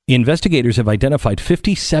 Investigators have identified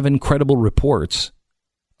 57 credible reports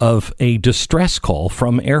of a distress call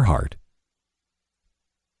from Earhart.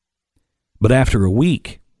 But after a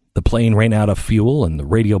week, the plane ran out of fuel and the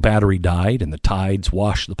radio battery died, and the tides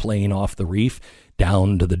washed the plane off the reef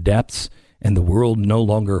down to the depths, and the world no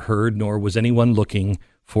longer heard, nor was anyone looking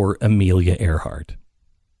for Amelia Earhart.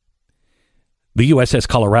 The USS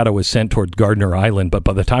Colorado was sent toward Gardner Island, but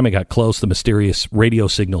by the time it got close, the mysterious radio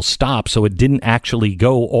signal stopped, so it didn't actually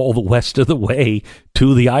go all the rest of the way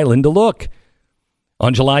to the island to look.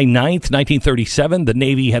 On July 9th, 1937, the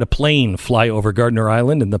Navy had a plane fly over Gardner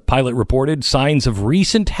Island, and the pilot reported signs of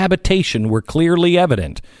recent habitation were clearly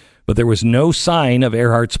evident, but there was no sign of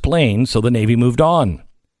Earhart's plane, so the Navy moved on.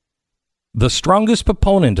 The strongest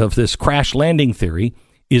proponent of this crash landing theory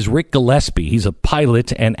is Rick Gillespie. He's a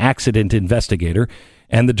pilot and accident investigator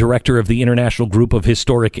and the director of the International Group of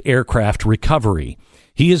Historic Aircraft Recovery.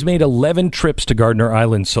 He has made 11 trips to Gardner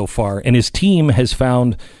Island so far, and his team has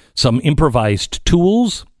found some improvised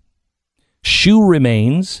tools, shoe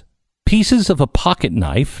remains, pieces of a pocket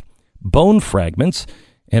knife, bone fragments,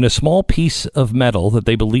 and a small piece of metal that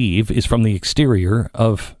they believe is from the exterior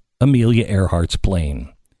of Amelia Earhart's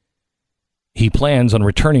plane. He plans on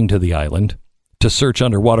returning to the island to search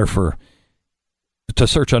underwater for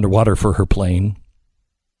her plane.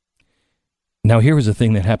 Now, here was a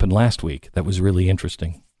thing that happened last week that was really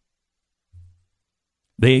interesting.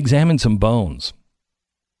 They examined some bones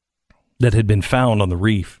that had been found on the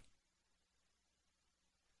reef.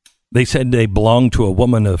 They said they belonged to a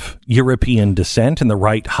woman of European descent and the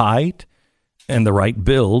right height and the right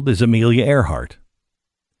build as Amelia Earhart.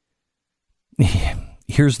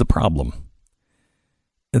 Here's the problem.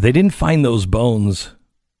 They didn't find those bones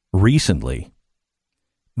recently.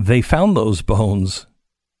 They found those bones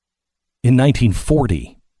in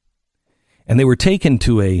 1940. And they were taken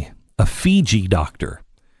to a Fiji doctor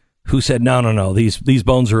who said, no, these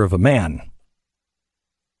bones are of a man.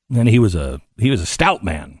 And he was a stout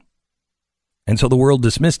man. And so the world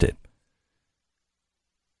dismissed it.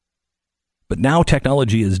 But now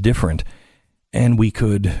technology is different, and we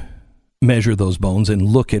could measure those bones and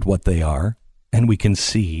look at what they are, and we can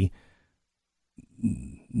see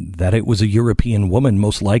that it was a European woman,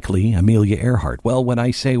 most likely Amelia Earhart. Well, when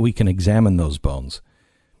I say we can examine those bones,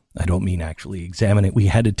 I don't mean actually examine it. We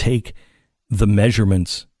had to take the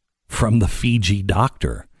measurements from the Fiji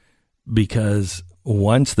doctor, because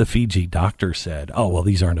once the Fiji doctor said, oh, well,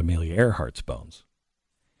 these aren't Amelia Earhart's bones,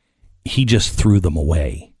 he just threw them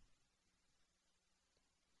away.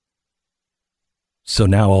 So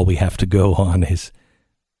now all we have to go on is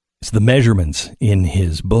the measurements in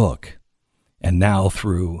his book. And now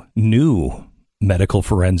through new medical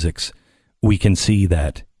forensics, we can see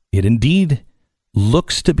that it indeed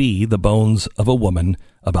looks to be the bones of a woman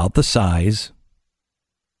about the size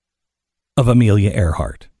of Amelia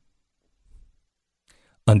Earhart.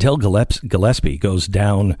 Until Gillespie goes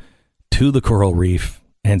down to the coral reef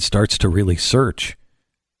and starts to really search,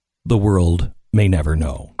 the world may never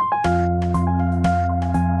know.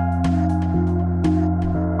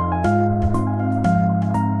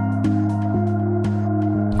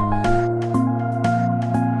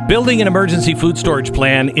 Building an emergency food storage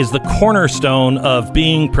plan is the cornerstone of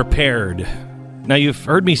being prepared. Now, you've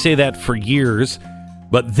heard me say that for years,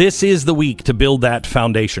 but this is the week to build that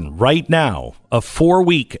foundation. Right now, a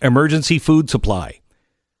 4-week emergency food supply.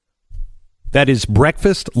 That is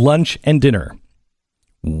breakfast, lunch, and dinner.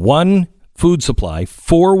 One food supply,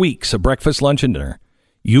 4 weeks of breakfast, lunch, and dinner.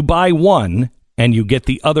 You buy one, and you get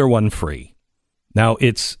the other one free. Now,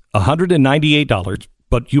 it's $198,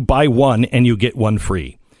 but you buy one, and you get one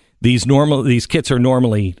free. These kits are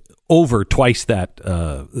normally over twice that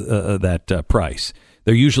price.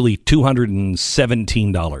 They're usually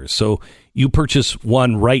 $217. So you purchase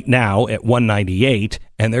one right now at $198,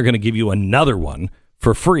 and they're going to give you another one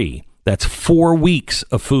for free. That's 4 weeks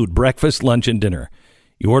of food, breakfast, lunch, and dinner.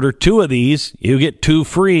 You order 2 of these, you get 2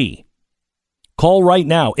 free. Call right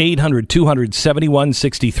now,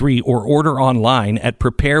 800-200-7163, or order online at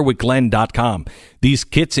preparewithglenn.com. These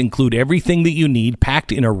kits include everything that you need,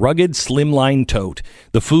 packed in a rugged, slimline tote.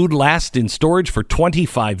 The food lasts in storage for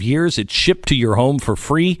 25 years. It's shipped to your home for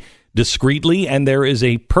free, discreetly, and there is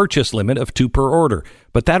a purchase limit of 2 per order.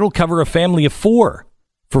 But that'll cover a family of 4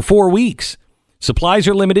 for 4 weeks. Supplies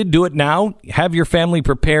are limited. Do it now. Have your family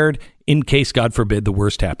prepared in case, God forbid, the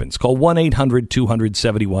worst happens. Call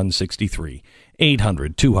 1-800-200-7163.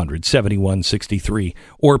 800-200-7163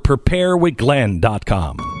 or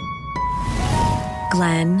preparewithglenn.com.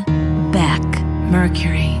 Glenn Beck,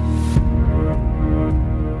 Mercury.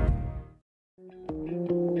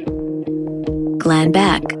 Glenn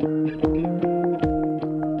Beck.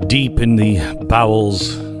 Deep in the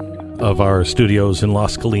bowels of our studios in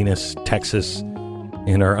Las Colinas, Texas,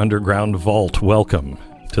 in our underground vault, welcome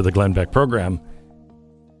to the Glenn Beck Program.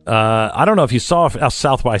 I don't know if you saw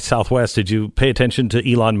South by Southwest. Did you pay attention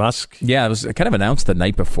to Elon Musk? Yeah, it was kind of announced the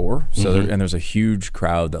night before. So and there's a huge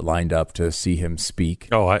crowd that lined up to see him speak.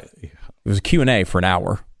 It was a Q&A for an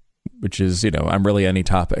hour, which is, I'm really any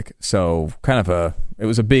topic. So it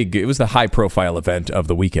was the high profile event of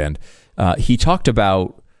the weekend. He talked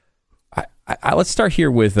about, let's start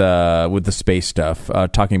here with the space stuff,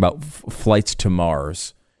 talking about flights to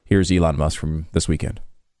Mars. Here's Elon Musk from this weekend.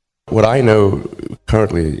 What I know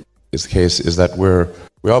currently is the case is that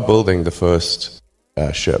we are building the first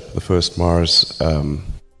ship, the first Mars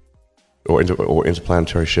or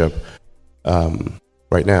interplanetary ship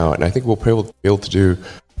right now, and I think we'll be able to do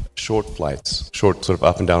short flights, short sort of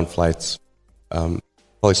up and down flights,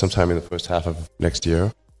 probably sometime in the first half of next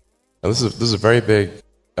year. And this is a very big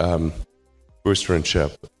booster and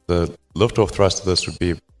ship. The liftoff thrust of this would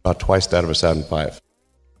be about twice that of a Saturn V.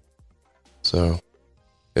 So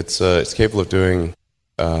it's capable of doing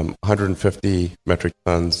 150 metric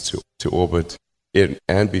tons to orbit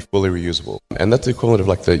and be fully reusable. And that's the equivalent of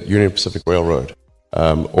like the Union Pacific Railroad,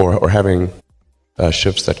 or having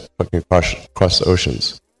ships that can cross the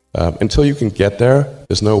oceans. Until you can get there,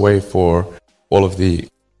 there's no way for all of the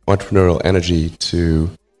entrepreneurial energy to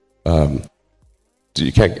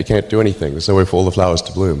you can't do anything. There's no way for all the flowers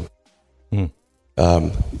to bloom.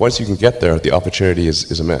 Once you can get there, the opportunity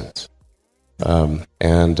is immense. So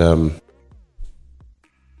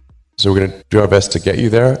we're going to do our best to get you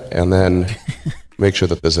there, and then make sure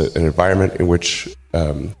that there's an environment in which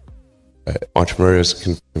entrepreneurs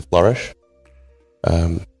can flourish.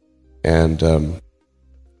 And then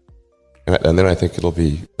I think it'll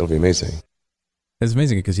be amazing. It's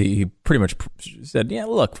amazing because he pretty much said, "Yeah,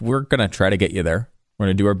 look, we're going to try to get you there. We're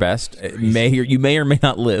going to do our best. You may or may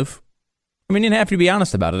not live." I mean, you have to be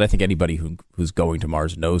honest about it. I think anybody who's going to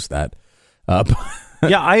Mars knows that.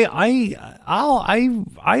 Yeah, I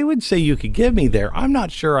would say you could get me there. I'm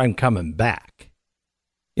not sure I'm coming back.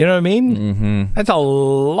 You know what I mean? Mm-hmm. That's a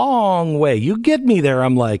long way. You get me there,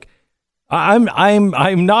 I'm like,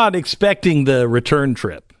 I'm not expecting the return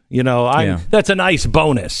trip. You know, that's a nice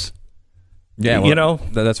bonus. Yeah, well, you know,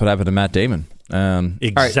 that's what happened to Matt Damon.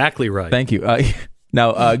 Exactly right. Thank you.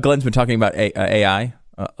 Now, Glenn's been talking about AI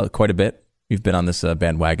quite a bit. You've been on this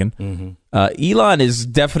bandwagon. Mm-hmm. Elon is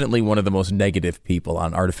definitely one of the most negative people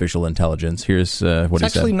on artificial intelligence. Here's what he said.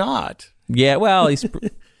 Actually not. Yeah, well, he's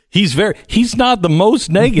he's not the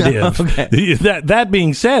most negative. Okay. That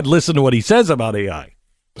being said, listen to what he says about AI.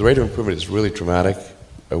 The rate of improvement is really dramatic.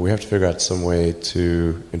 We have to figure out some way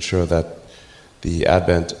to ensure that the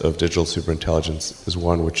advent of digital superintelligence is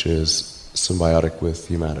one which is symbiotic with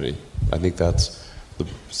humanity. I think that's the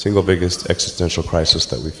single biggest existential crisis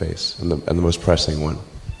that we face, and the most pressing one.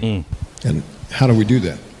 And how do we do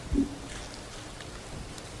that?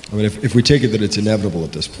 I mean, if we take it that it's inevitable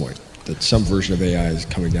at this point, that some version of AI is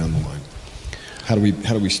coming down the line, how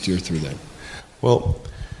do we steer through that? Well,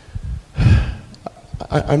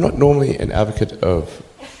 I'm not normally an advocate of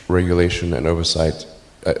regulation and oversight.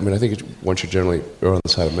 I mean, I think one should generally err on the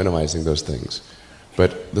side of minimizing those things.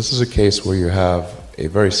 But this is a case where you have a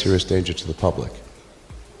very serious danger to the public.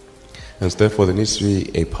 And so therefore, there needs to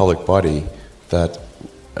be a public body that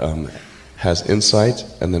has insight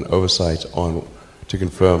and then oversight on to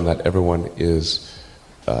confirm that everyone is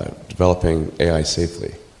developing AI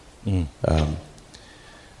safely.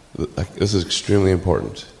 This is extremely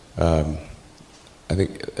important. I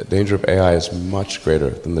think the danger of AI is much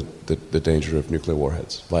greater than the danger of nuclear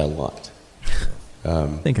warheads by a lot.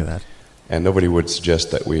 Think of that. And nobody would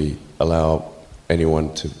suggest that we allow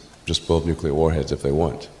anyone to just build nuclear warheads if they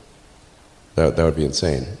want. That would be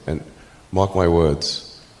insane. And mark my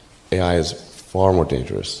words, AI is far more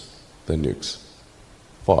dangerous than nukes.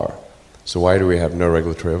 Far. So why do we have no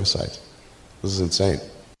regulatory oversight? This is insane.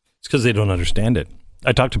 It's because they don't understand it.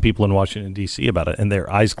 I talked to people in Washington, D.C. about it, and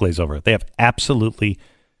their eyes glaze over it. They have absolutely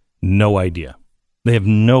no idea. They have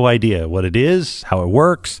no idea what it is, how it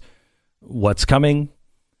works, what's coming.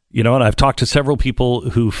 You know, and I've talked to several people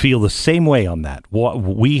who feel the same way on that.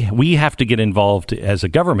 We have to get involved as a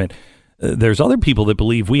government. There's other people that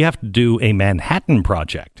believe we have to do a Manhattan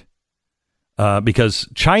Project because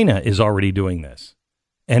China is already doing this.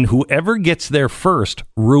 And whoever gets there first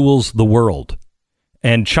rules the world.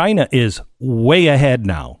 And China is way ahead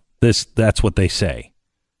now. That's what they say.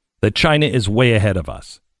 That China is way ahead of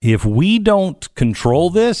us. If we don't control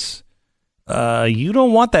this, you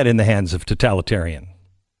don't want that in the hands of totalitarian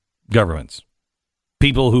governments.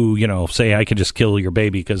 People who, say I could just kill your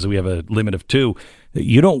baby because we have a limit of 2.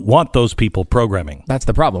 You don't want those people programming. That's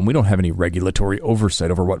the problem. We don't have any regulatory oversight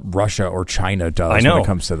over what Russia or China does when it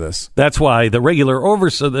comes to this. That's why the regulator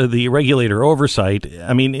oversight,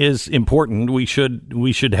 is important. We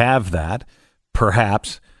should have that.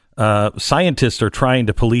 Perhaps scientists are trying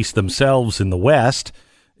to police themselves in the West.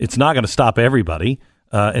 It's not going to stop everybody.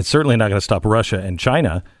 It's certainly not going to stop Russia and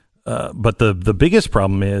China. But the biggest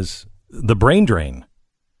problem is the brain drain.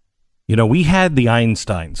 We had the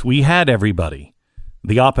Einsteins. We had everybody.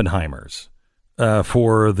 The Oppenheimers.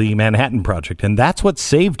 for the Manhattan Project, and that's what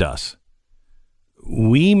saved us.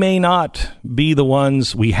 We may not be the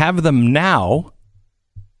ones, we have them now,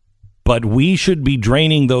 but we should be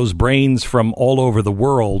draining those brains from all over the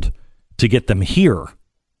world to get them here,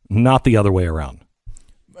 not the other way around.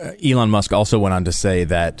 Elon Musk also went on to say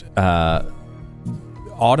that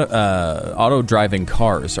auto-driving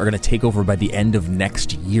cars are going to take over by the end of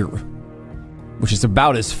next year, which is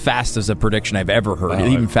about as fast as a prediction I've ever heard,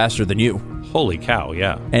 even faster than you. Holy cow,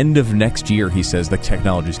 yeah. End of next year, he says, the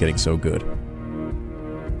technology is getting so good.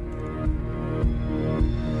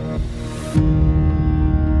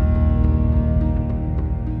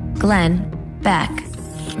 Glenn Beck,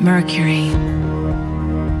 Mercury.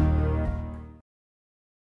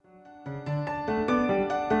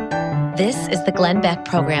 This is the Glenn Beck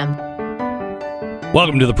Program.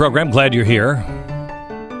 Welcome to the program. Glad you're here.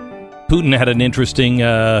 Putin had an interesting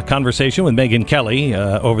conversation with Megyn Kelly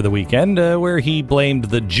over the weekend where he blamed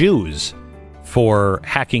the Jews for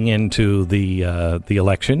hacking into the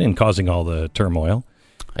election and causing all the turmoil.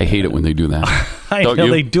 I hate it when they do that. I know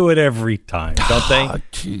they do it every time, don't they?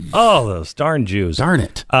 Oh, those darn Jews. Darn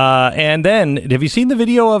it. And then, have you seen the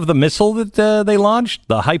video of the missile that they launched?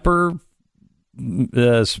 The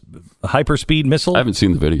hyperspeed missile? I haven't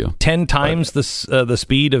seen the video. 10 times the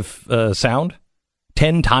speed of sound.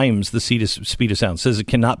 10 times the speed of sound. Says it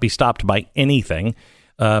cannot be stopped by anything.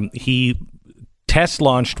 He test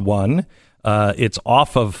launched one. It's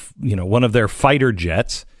off of one of their fighter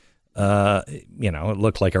jets. It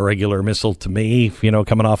looked like a regular missile to me,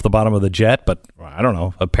 coming off the bottom of the jet, but I don't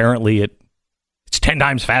know. Apparently it's 10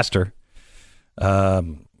 times faster.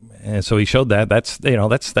 And so he showed that. That's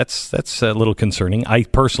a little concerning. I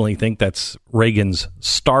personally think that's Reagan's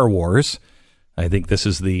Star Wars. I think this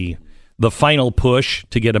is the final push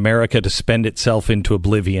to get America to spend itself into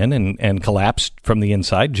oblivion and collapse from the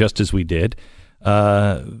inside, just as we did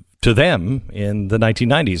to them in the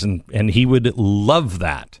 1990s. And he would love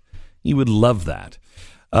that. He would love that.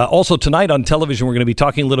 Also tonight on television, we're going to be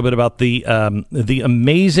talking a little bit about the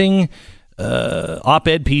amazing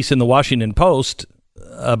op-ed piece in the Washington Post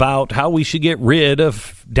about how we should get rid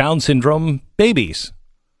of Down syndrome babies.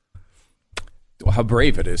 How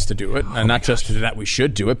brave it is to do it, and not just that we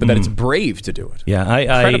should do it, but that it's brave to do it. Yeah,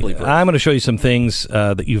 incredibly brave. I'm going to show you some things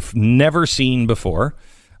that you've never seen before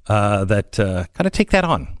that kind of take that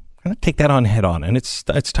on. Take that on head on, and it's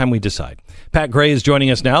time we decide. Pat Gray is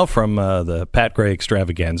joining us now from the Pat Gray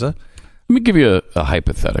Extravaganza. Let me give you a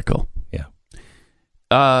hypothetical. Yeah.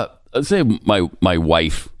 Let's say my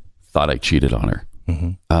wife thought I cheated on her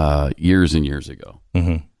years and years ago.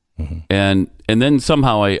 Mm-hmm. Mm-hmm. And then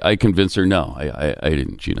somehow I convinced her, no, I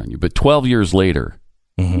didn't cheat on you. But 12 years later,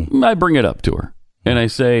 I bring it up to her, and I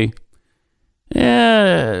say,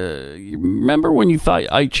 you remember when you thought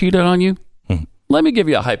I cheated on you? Let me give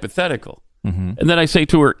you a hypothetical. And then I say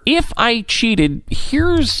to her, if I cheated,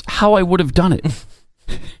 here's how I would have done it.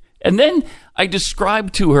 And then I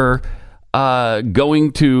describe to her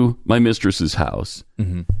going to my mistress's house.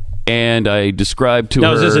 And I describe to her...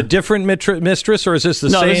 Now, is this a different mistress, or is this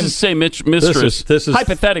the same... No, this is the same mistress. This is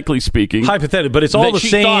hypothetically speaking. Hypothetically, but it's all the same...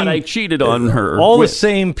 She thought I cheated on her. All the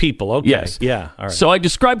same people. Okay. Yes. Yeah. All right. So I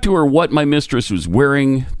described to her what my mistress was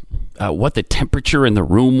wearing, what the temperature in the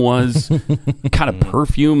room was, kind of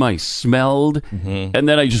perfume I smelled. And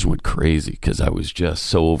then I just went crazy because I was just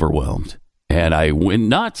so overwhelmed. And I went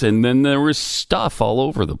nuts, and then there was stuff all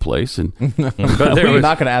over the place. And but we're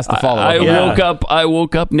not going to ask the follow-up. I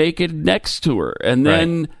woke up naked next to her, and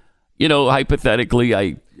then, hypothetically,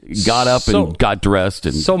 I got up and got dressed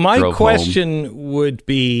and so my drove question home. Would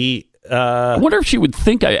be, I wonder if she would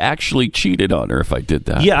think I actually cheated on her if I did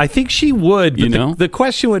that. Yeah, I think she would. But the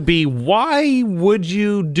question would be, why would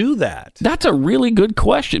you do that? That's a really good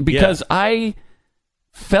question, because I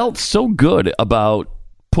felt so good about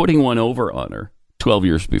putting one over on her 12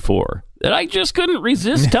 years before that I just couldn't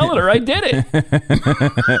resist telling her I did it.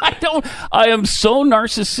 I am so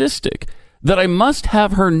narcissistic that I must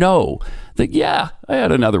have her know that, I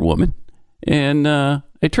had another woman and I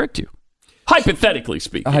tricked you. Hypothetically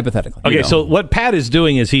speaking. Hypothetically. Okay, so what Pat is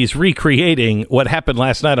doing is he's recreating what happened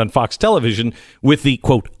last night on Fox Television with the,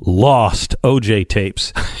 quote, lost OJ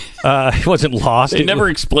tapes. It wasn't lost. They never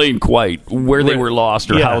explained quite where they were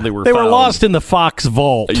lost or how they were found. They were lost in the Fox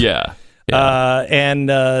vault. Yeah. And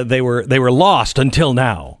they were lost until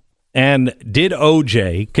now. And did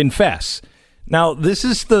OJ confess? Now, this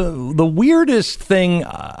is the weirdest thing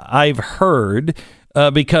I've heard,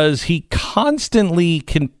 because he continually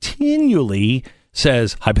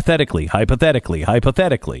says, hypothetically.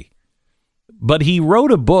 But he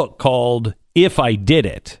wrote a book called If I Did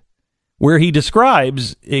It, where he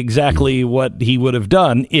describes exactly what he would have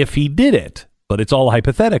done if he did it. But it's all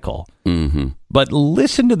hypothetical. Mm-hmm. But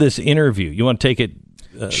listen to this interview. You want to take it?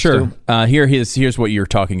 Sure. Here's what you're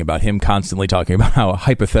talking about. Him constantly talking about how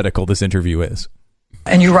hypothetical this interview is.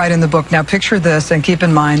 And you write in the book, now picture this and keep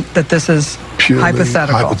in mind that this is purely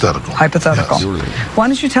hypothetical. Hypothetical. Yes. Why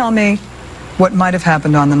don't you tell me what might have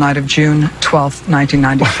happened on the night of June 12th,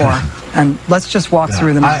 1994? And let's just walk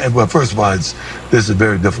through the night. Well, first of all, this is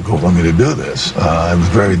very difficult for me to do this. It was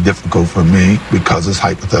very difficult for me because it's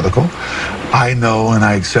hypothetical. I know and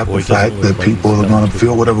I accept the fact that people are going to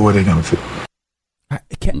feel whatever way they're going to feel.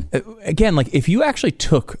 Again, like if you actually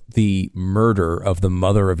took the murder of the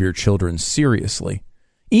mother of your children seriously,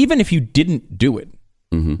 even if you didn't do it,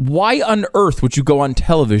 why on earth would you go on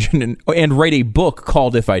television and write a book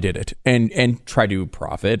called If I Did It and try to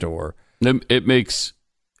profit? Or it makes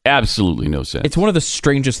absolutely no sense. It's one of the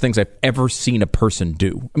strangest things I've ever seen a person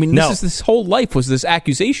do. I mean, this whole life was this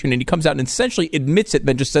accusation, and he comes out and essentially admits it,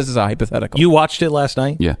 then just says it's a hypothetical. You watched it last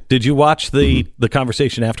night? Yeah. Did you watch the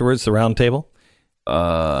conversation afterwards, the round table?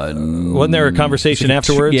 Wasn't there a conversation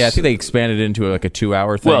afterwards? Yeah, I think they expanded it into like a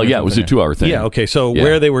 2-hour thing. Well, yeah, it was a 2-hour thing. Yeah, okay. So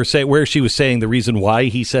where she was saying the reason why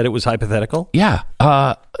he said it was hypothetical? Yeah,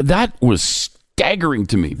 that was staggering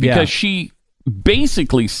to me because she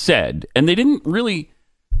basically said, and they didn't really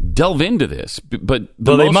delve into this, but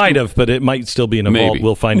they might have, but it might still be in a vault.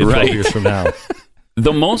 We'll find it 12 years from now.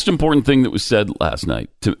 The most important thing that was said last night,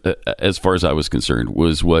 as far as I was concerned,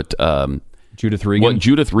 was what Judith Regan. What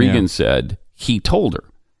Judith Regan said. He told her.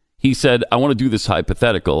 He said, "I want to do this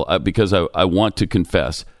hypothetical because I want to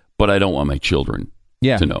confess, but I don't want my children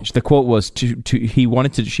to know." The quote was he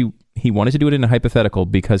wanted to do it in a hypothetical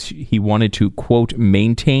because he wanted to, quote,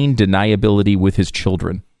 maintain deniability with his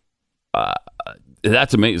children.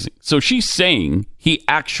 That's amazing. So she's saying he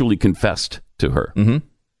actually confessed to her. Mm-hmm.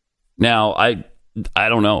 Now, I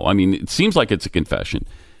don't know. I mean, it seems like it's a confession,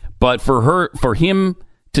 but for him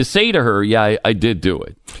to say to her, "Yeah, I did do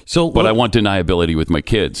it," but I want deniability with my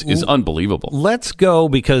kids is unbelievable. Let's go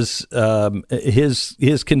because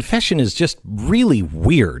his confession is just really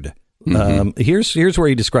weird. Here's where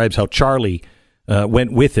he describes how Charlie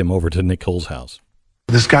went with him over to Nicole's house.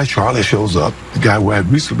 This guy Charlie shows up, the guy who I had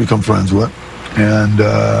recently become friends with, and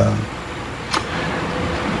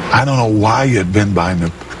I don't know why he had been by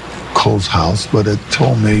Nicole's house, but it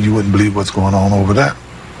told me you wouldn't believe what's going on over there.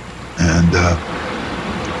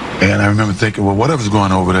 And I remember thinking, well, whatever's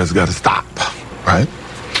going on over there has got to stop, right?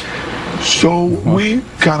 So we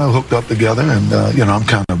kind of hooked up together, and, I'm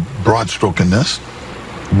kind of broad-stroking this.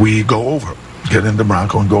 We go over, get in the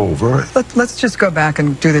Bronco and go over. Let's just go back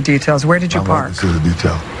and do the details. Where did you park? Let's do the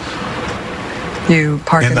detail. You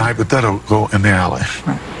park in the hypothetical in the alley.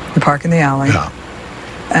 Right. You park in the alley. Yeah.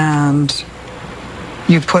 And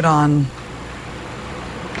you put on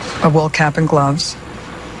a wool cap and gloves.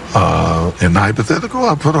 In the hypothetical,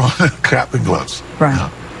 I put on a cap and gloves. Right. Yeah.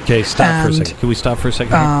 Okay, stop for a second. Can we stop for a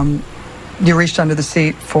second? You reached under the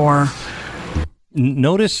seat for...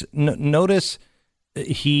 Notice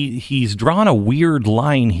he's drawn a weird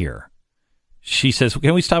line here. She says,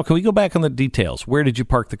 "Can we stop? Can we go back on the details? Where did you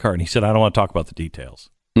park the car?" And he said, "I don't want to talk about the details."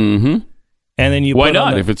 Mm-hmm. And then why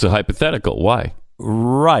not? If it's a hypothetical, why?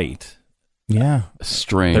 Right. Yeah.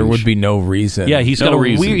 Strange. There would be no reason. Yeah, he's got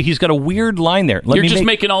a weird line there. You're just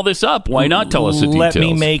making all this up. Why not tell us the details?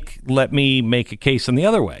 Let me make a case in the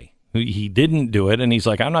other way. He didn't do it, and he's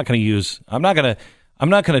like, I'm not going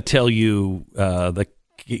to tell you the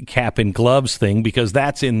cap and gloves thing because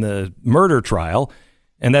that's in the murder trial,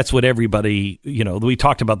 and that's what everybody, we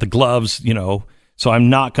talked about the gloves, so I'm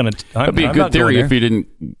not going to. That'd be a good theory if he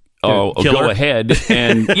didn't. Go ahead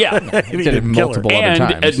and multiple other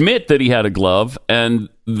times. Admit that he had a glove and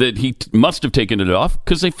that he must have taken it off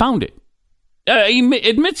because they found it. He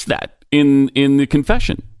admits that in the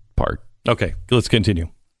confession part. Okay, let's continue.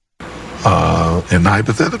 In the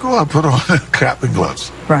hypothetical, I put on a cap and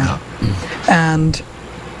gloves. Right. Yeah. And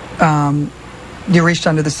you reached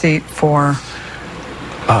under the seat for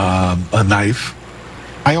a knife.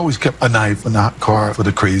 I always kept a knife in the car for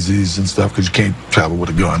the crazies and stuff because you can't travel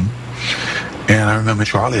with a gun. And I remember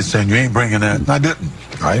Charlie saying, "You ain't bringing that." And I didn't,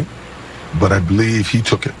 right? But I believe he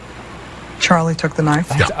took it. Charlie took the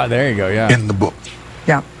knife? Yeah. There you go, yeah. In the book.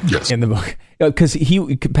 Yeah. Yes. In the book. Because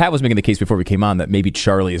Pat was making the case before we came on that maybe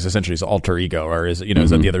Charlie is essentially his alter ego or is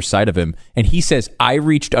on the other side of him. And he says, "I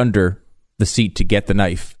reached under the seat to get the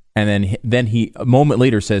knife." And then he a moment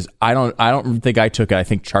later says, I don't think I took it. I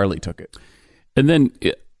think Charlie took it. And then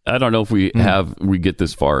I don't know if we get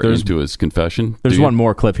this far into his confession. There's one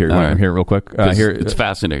more clip here. Here, real quick. Here, it's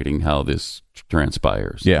fascinating how this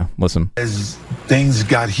transpires. Yeah, listen. As things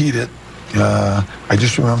got heated, I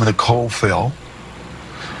just remember Nicole fell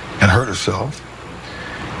and hurt herself.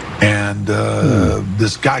 And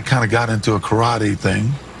this guy kind of got into a karate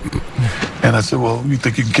thing. And I said, well, you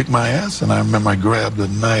think you can kick my ass? And I remember I grabbed a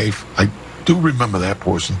knife. I do remember that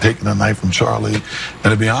portion, taking a knife from Charlie. And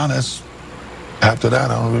to be honest, after that,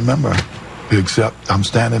 I don't remember. Except I'm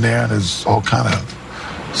standing there and there's all kind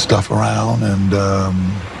of stuff around and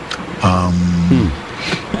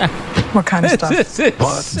what kind of stuff?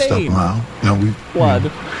 Blood and stuff around. You know,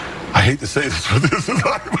 blood. I hate to say this, but this is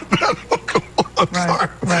hypothetical. I'm sorry.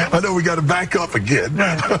 Right. I know we got to back up again.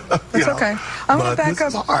 Right. It's okay. I'm going to back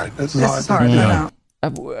up. This is hard. This is hard. Yeah.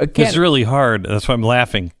 It's really hard. That's why I'm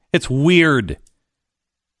laughing. It's weird.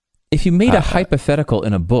 If you made a hypothetical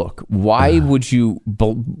in a book, why would you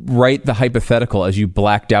write the hypothetical as you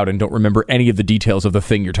blacked out and don't remember any of the details of the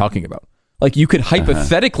thing you're talking about? Like, you could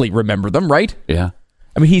hypothetically remember them, right? Yeah.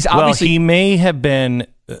 I mean, he's obviously... Well, he may have been,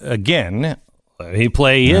 again, he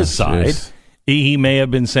play his side. Geez. He may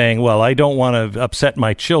have been saying, well, I don't want to upset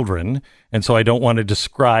my children, and so I don't want to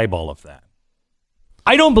describe all of that.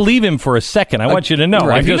 I don't believe him for a second. I want you to know.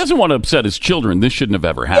 Right. If he doesn't want to upset his children, this shouldn't have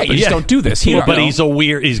ever happened. Yeah, you just don't do this. But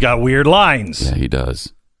he's got weird lines. Yeah, he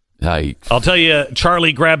does. I'll tell you,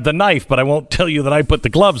 Charlie grabbed the knife, but I won't tell you that I put the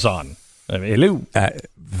gloves on. I mean, hello.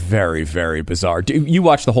 Very, very bizarre. You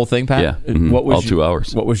watched the whole thing, Pat? Yeah. Mm-hmm. All 2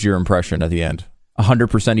 hours. What was your impression at the end?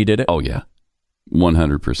 100% he did it? Oh, yeah.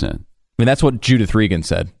 100%. I mean, that's what Judith Regan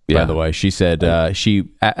said, by the way. She said she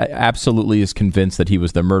absolutely is convinced that he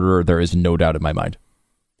was the murderer. There is no doubt in my mind.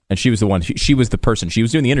 And she was the one, she was the person, she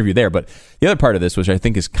was doing the interview there. But the other part of this, which I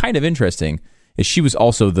think is kind of interesting, is she was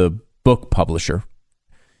also the book publisher.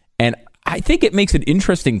 And I think it makes an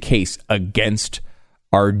interesting case against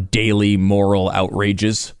our daily moral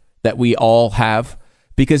outrages that we all have.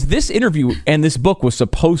 Because this interview and this book was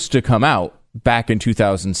supposed to come out back in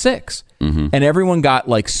 2006. Mm-hmm. And everyone got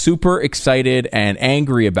like super excited and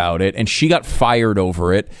angry about it. And she got fired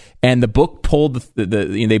over it. And the book pulled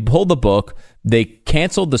they pulled the book. They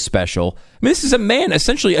canceled the special. I mean, this is a man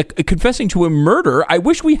essentially confessing to a murder. I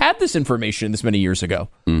wish we had this information this many years ago.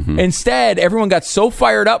 Mm-hmm. Instead, everyone got so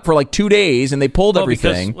fired up for like 2 days and they pulled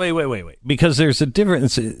everything. Wait. Because there's a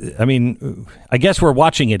difference. I mean, I guess we're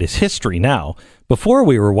watching it as history now. Before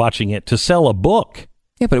we were watching it to sell a book.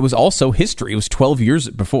 Yeah, but it was also history. It was 12 years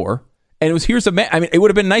before. And it was, here's a man. I mean, it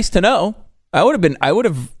would have been nice to know. I would have liked to have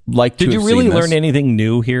seen this. Did you really learn anything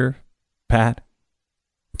new here, Pat?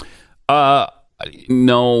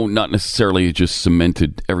 No, not necessarily. It just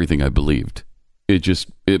cemented everything I believed. It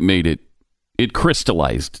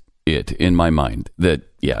crystallized it in my mind that,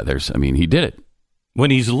 he did it.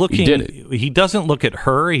 When he's looking, he did it. He doesn't look at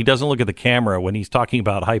her. He doesn't look at the camera when he's talking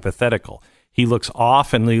about hypothetical. He looks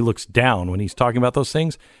off and he looks down when he's talking about those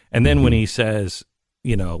things. And then when he says,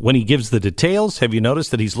 when he gives the details, have you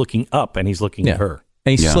noticed that he's looking up and he's looking at her?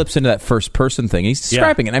 And he slips into that first person thing. He's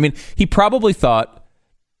describing it. I mean, he probably thought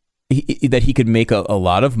that he could make a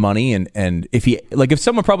lot of money, and if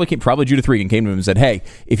someone probably Judith Regan came to him and said, "Hey,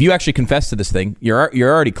 if you actually confess to this thing, you're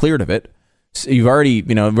already cleared of it. So you've already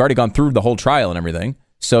gone through the whole trial and everything.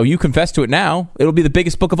 So you confess to it now, it'll be the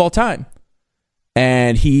biggest book of all time."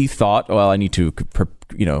 And he thought, well, I need to,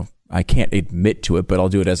 I can't admit to it, but I'll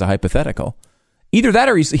do it as a hypothetical. Either that,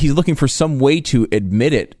 or he's looking for some way to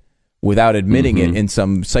admit it without admitting it in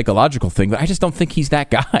some psychological thing. But I just don't think he's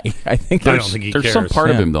that guy. I don't think he there's cares. some part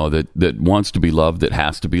of him, though, that wants to be loved, that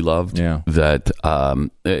has to be loved. Yeah. That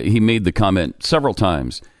he made the comment several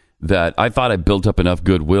times that I thought I built up enough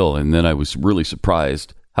goodwill, and then I was really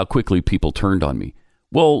surprised how quickly people turned on me.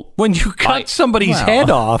 Well, when you cut somebody's head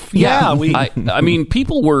off, I mean,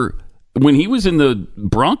 people were, when he was in the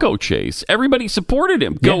Bronco chase, everybody supported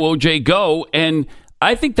him. Go, OJ, go. And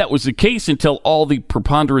I think that was the case until all the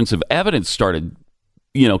preponderance of evidence started,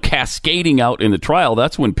 cascading out in the trial.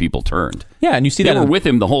 That's when people turned. Yeah, and you see they that were with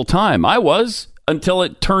him the whole time. I was, until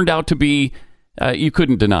it turned out to be, you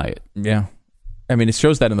couldn't deny it. Yeah. I mean, it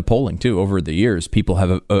shows that in the polling, too. Over the years, people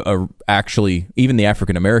have actually, even the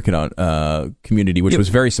African-American community, which was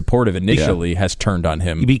very supportive initially, has turned on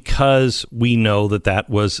him. Because we know that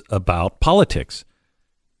was about politics.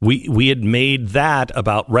 We had made that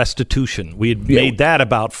about restitution. We had made that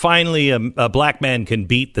about finally a black man can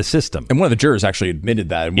beat the system. And one of the jurors actually admitted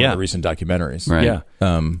that in one of the recent documentaries. Right. Yeah.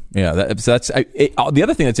 The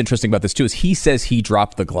other thing that's interesting about this, too, is he says he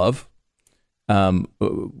dropped the glove.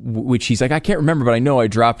 Which he's like, I can't remember, but I know I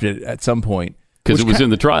dropped it at some point. Because it was in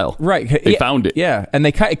the trial. Right. They found it. Yeah. And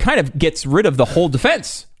it kind of gets rid of the whole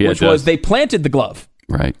defense, which was they planted the glove.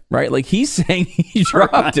 Right. Right. Like he's saying he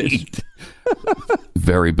dropped it.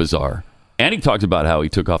 Very bizarre. And he talked about how he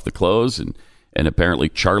took off the clothes and apparently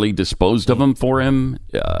Charlie disposed of them for him.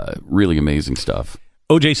 Really amazing stuff.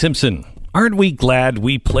 O.J. Simpson, aren't we glad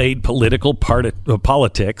we played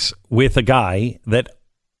politics with a guy that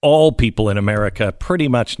all people in America pretty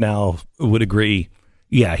much now would agree,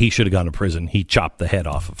 yeah, he should have gone to prison. He chopped the head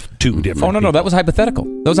off of two different Oh, no, people. that was hypothetical.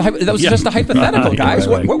 That was just a hypothetical, guys.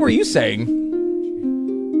 Right. What were you saying?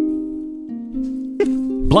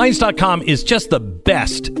 Blinds.com is just the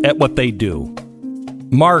best at what they do.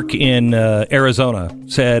 Mark in Arizona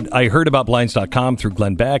said, I heard about Blinds.com through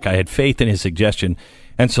Glenn Beck. I had faith in his suggestion,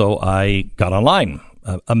 and so I got online.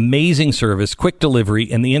 Amazing service, quick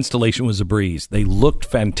delivery, and the installation was a breeze. They looked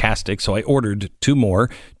fantastic, so I ordered 2 more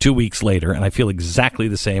 2 weeks later, and I feel exactly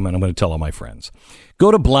the same, and I'm going to tell all my friends. Go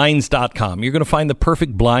to Blinds.com. You're going to find the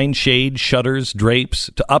perfect blind, shade, shutters, drapes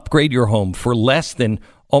to upgrade your home for less than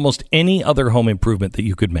almost any other home improvement that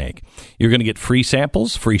you could make. You're going to get free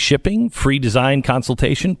samples, free shipping, free design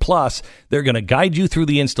consultation, plus they're going to guide you through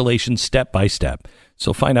the installation step by step.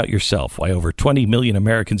 So find out yourself why over 20 million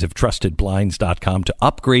Americans have trusted Blinds.com to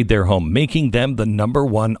upgrade their home, making them the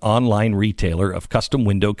 #1 online retailer of custom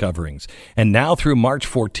window coverings. And now through March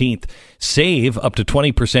 14th, save up to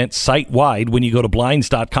 20% site-wide when you go to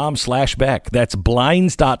Blinds.com/Beck. That's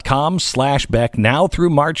Blinds.com/Beck now through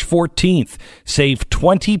March 14th. Save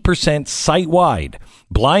 20% site-wide.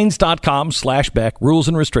 Blinds.com/Beck. Rules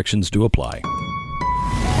and restrictions do apply.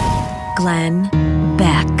 Glenn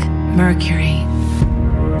Beck, Mercury.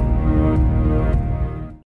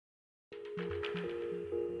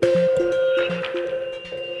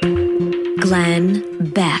 Glenn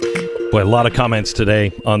Beck. Boy, a lot of comments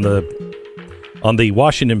today on the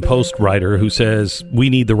Washington Post writer who says we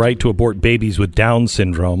need the right to abort babies with Down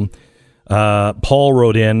syndrome. Paul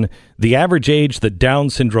wrote in, the average age that Down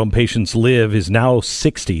syndrome patients live is now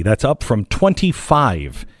 60. That's up from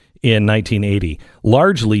 25 in 1980,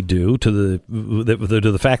 largely due to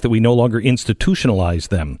the fact that we no longer institutionalize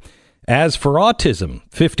them. As for autism,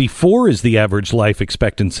 54 is the average life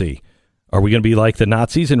expectancy. Are we going to be like the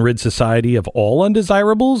Nazis and rid society of all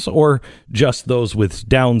undesirables, or just those with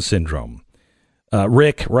Down syndrome?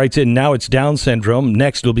 Rick writes in, now it's Down syndrome.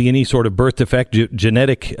 Next will be any sort of birth defect,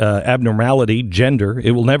 genetic abnormality, gender.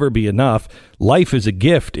 It will never be enough. Life is a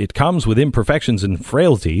gift. It comes with imperfections and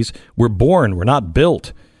frailties. We're born. We're not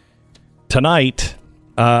built. Tonight,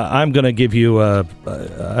 I'm going to give you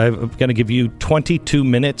 22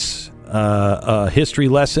 minutes, a history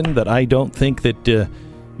lesson that I don't think that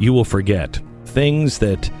you will forget. Things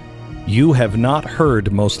that you have not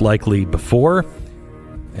heard most likely before,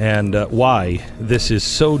 and why this is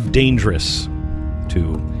so dangerous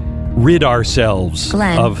to rid ourselves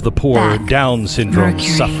Glenn of the poor Beck, Down syndrome Mercury.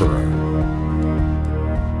 sufferer.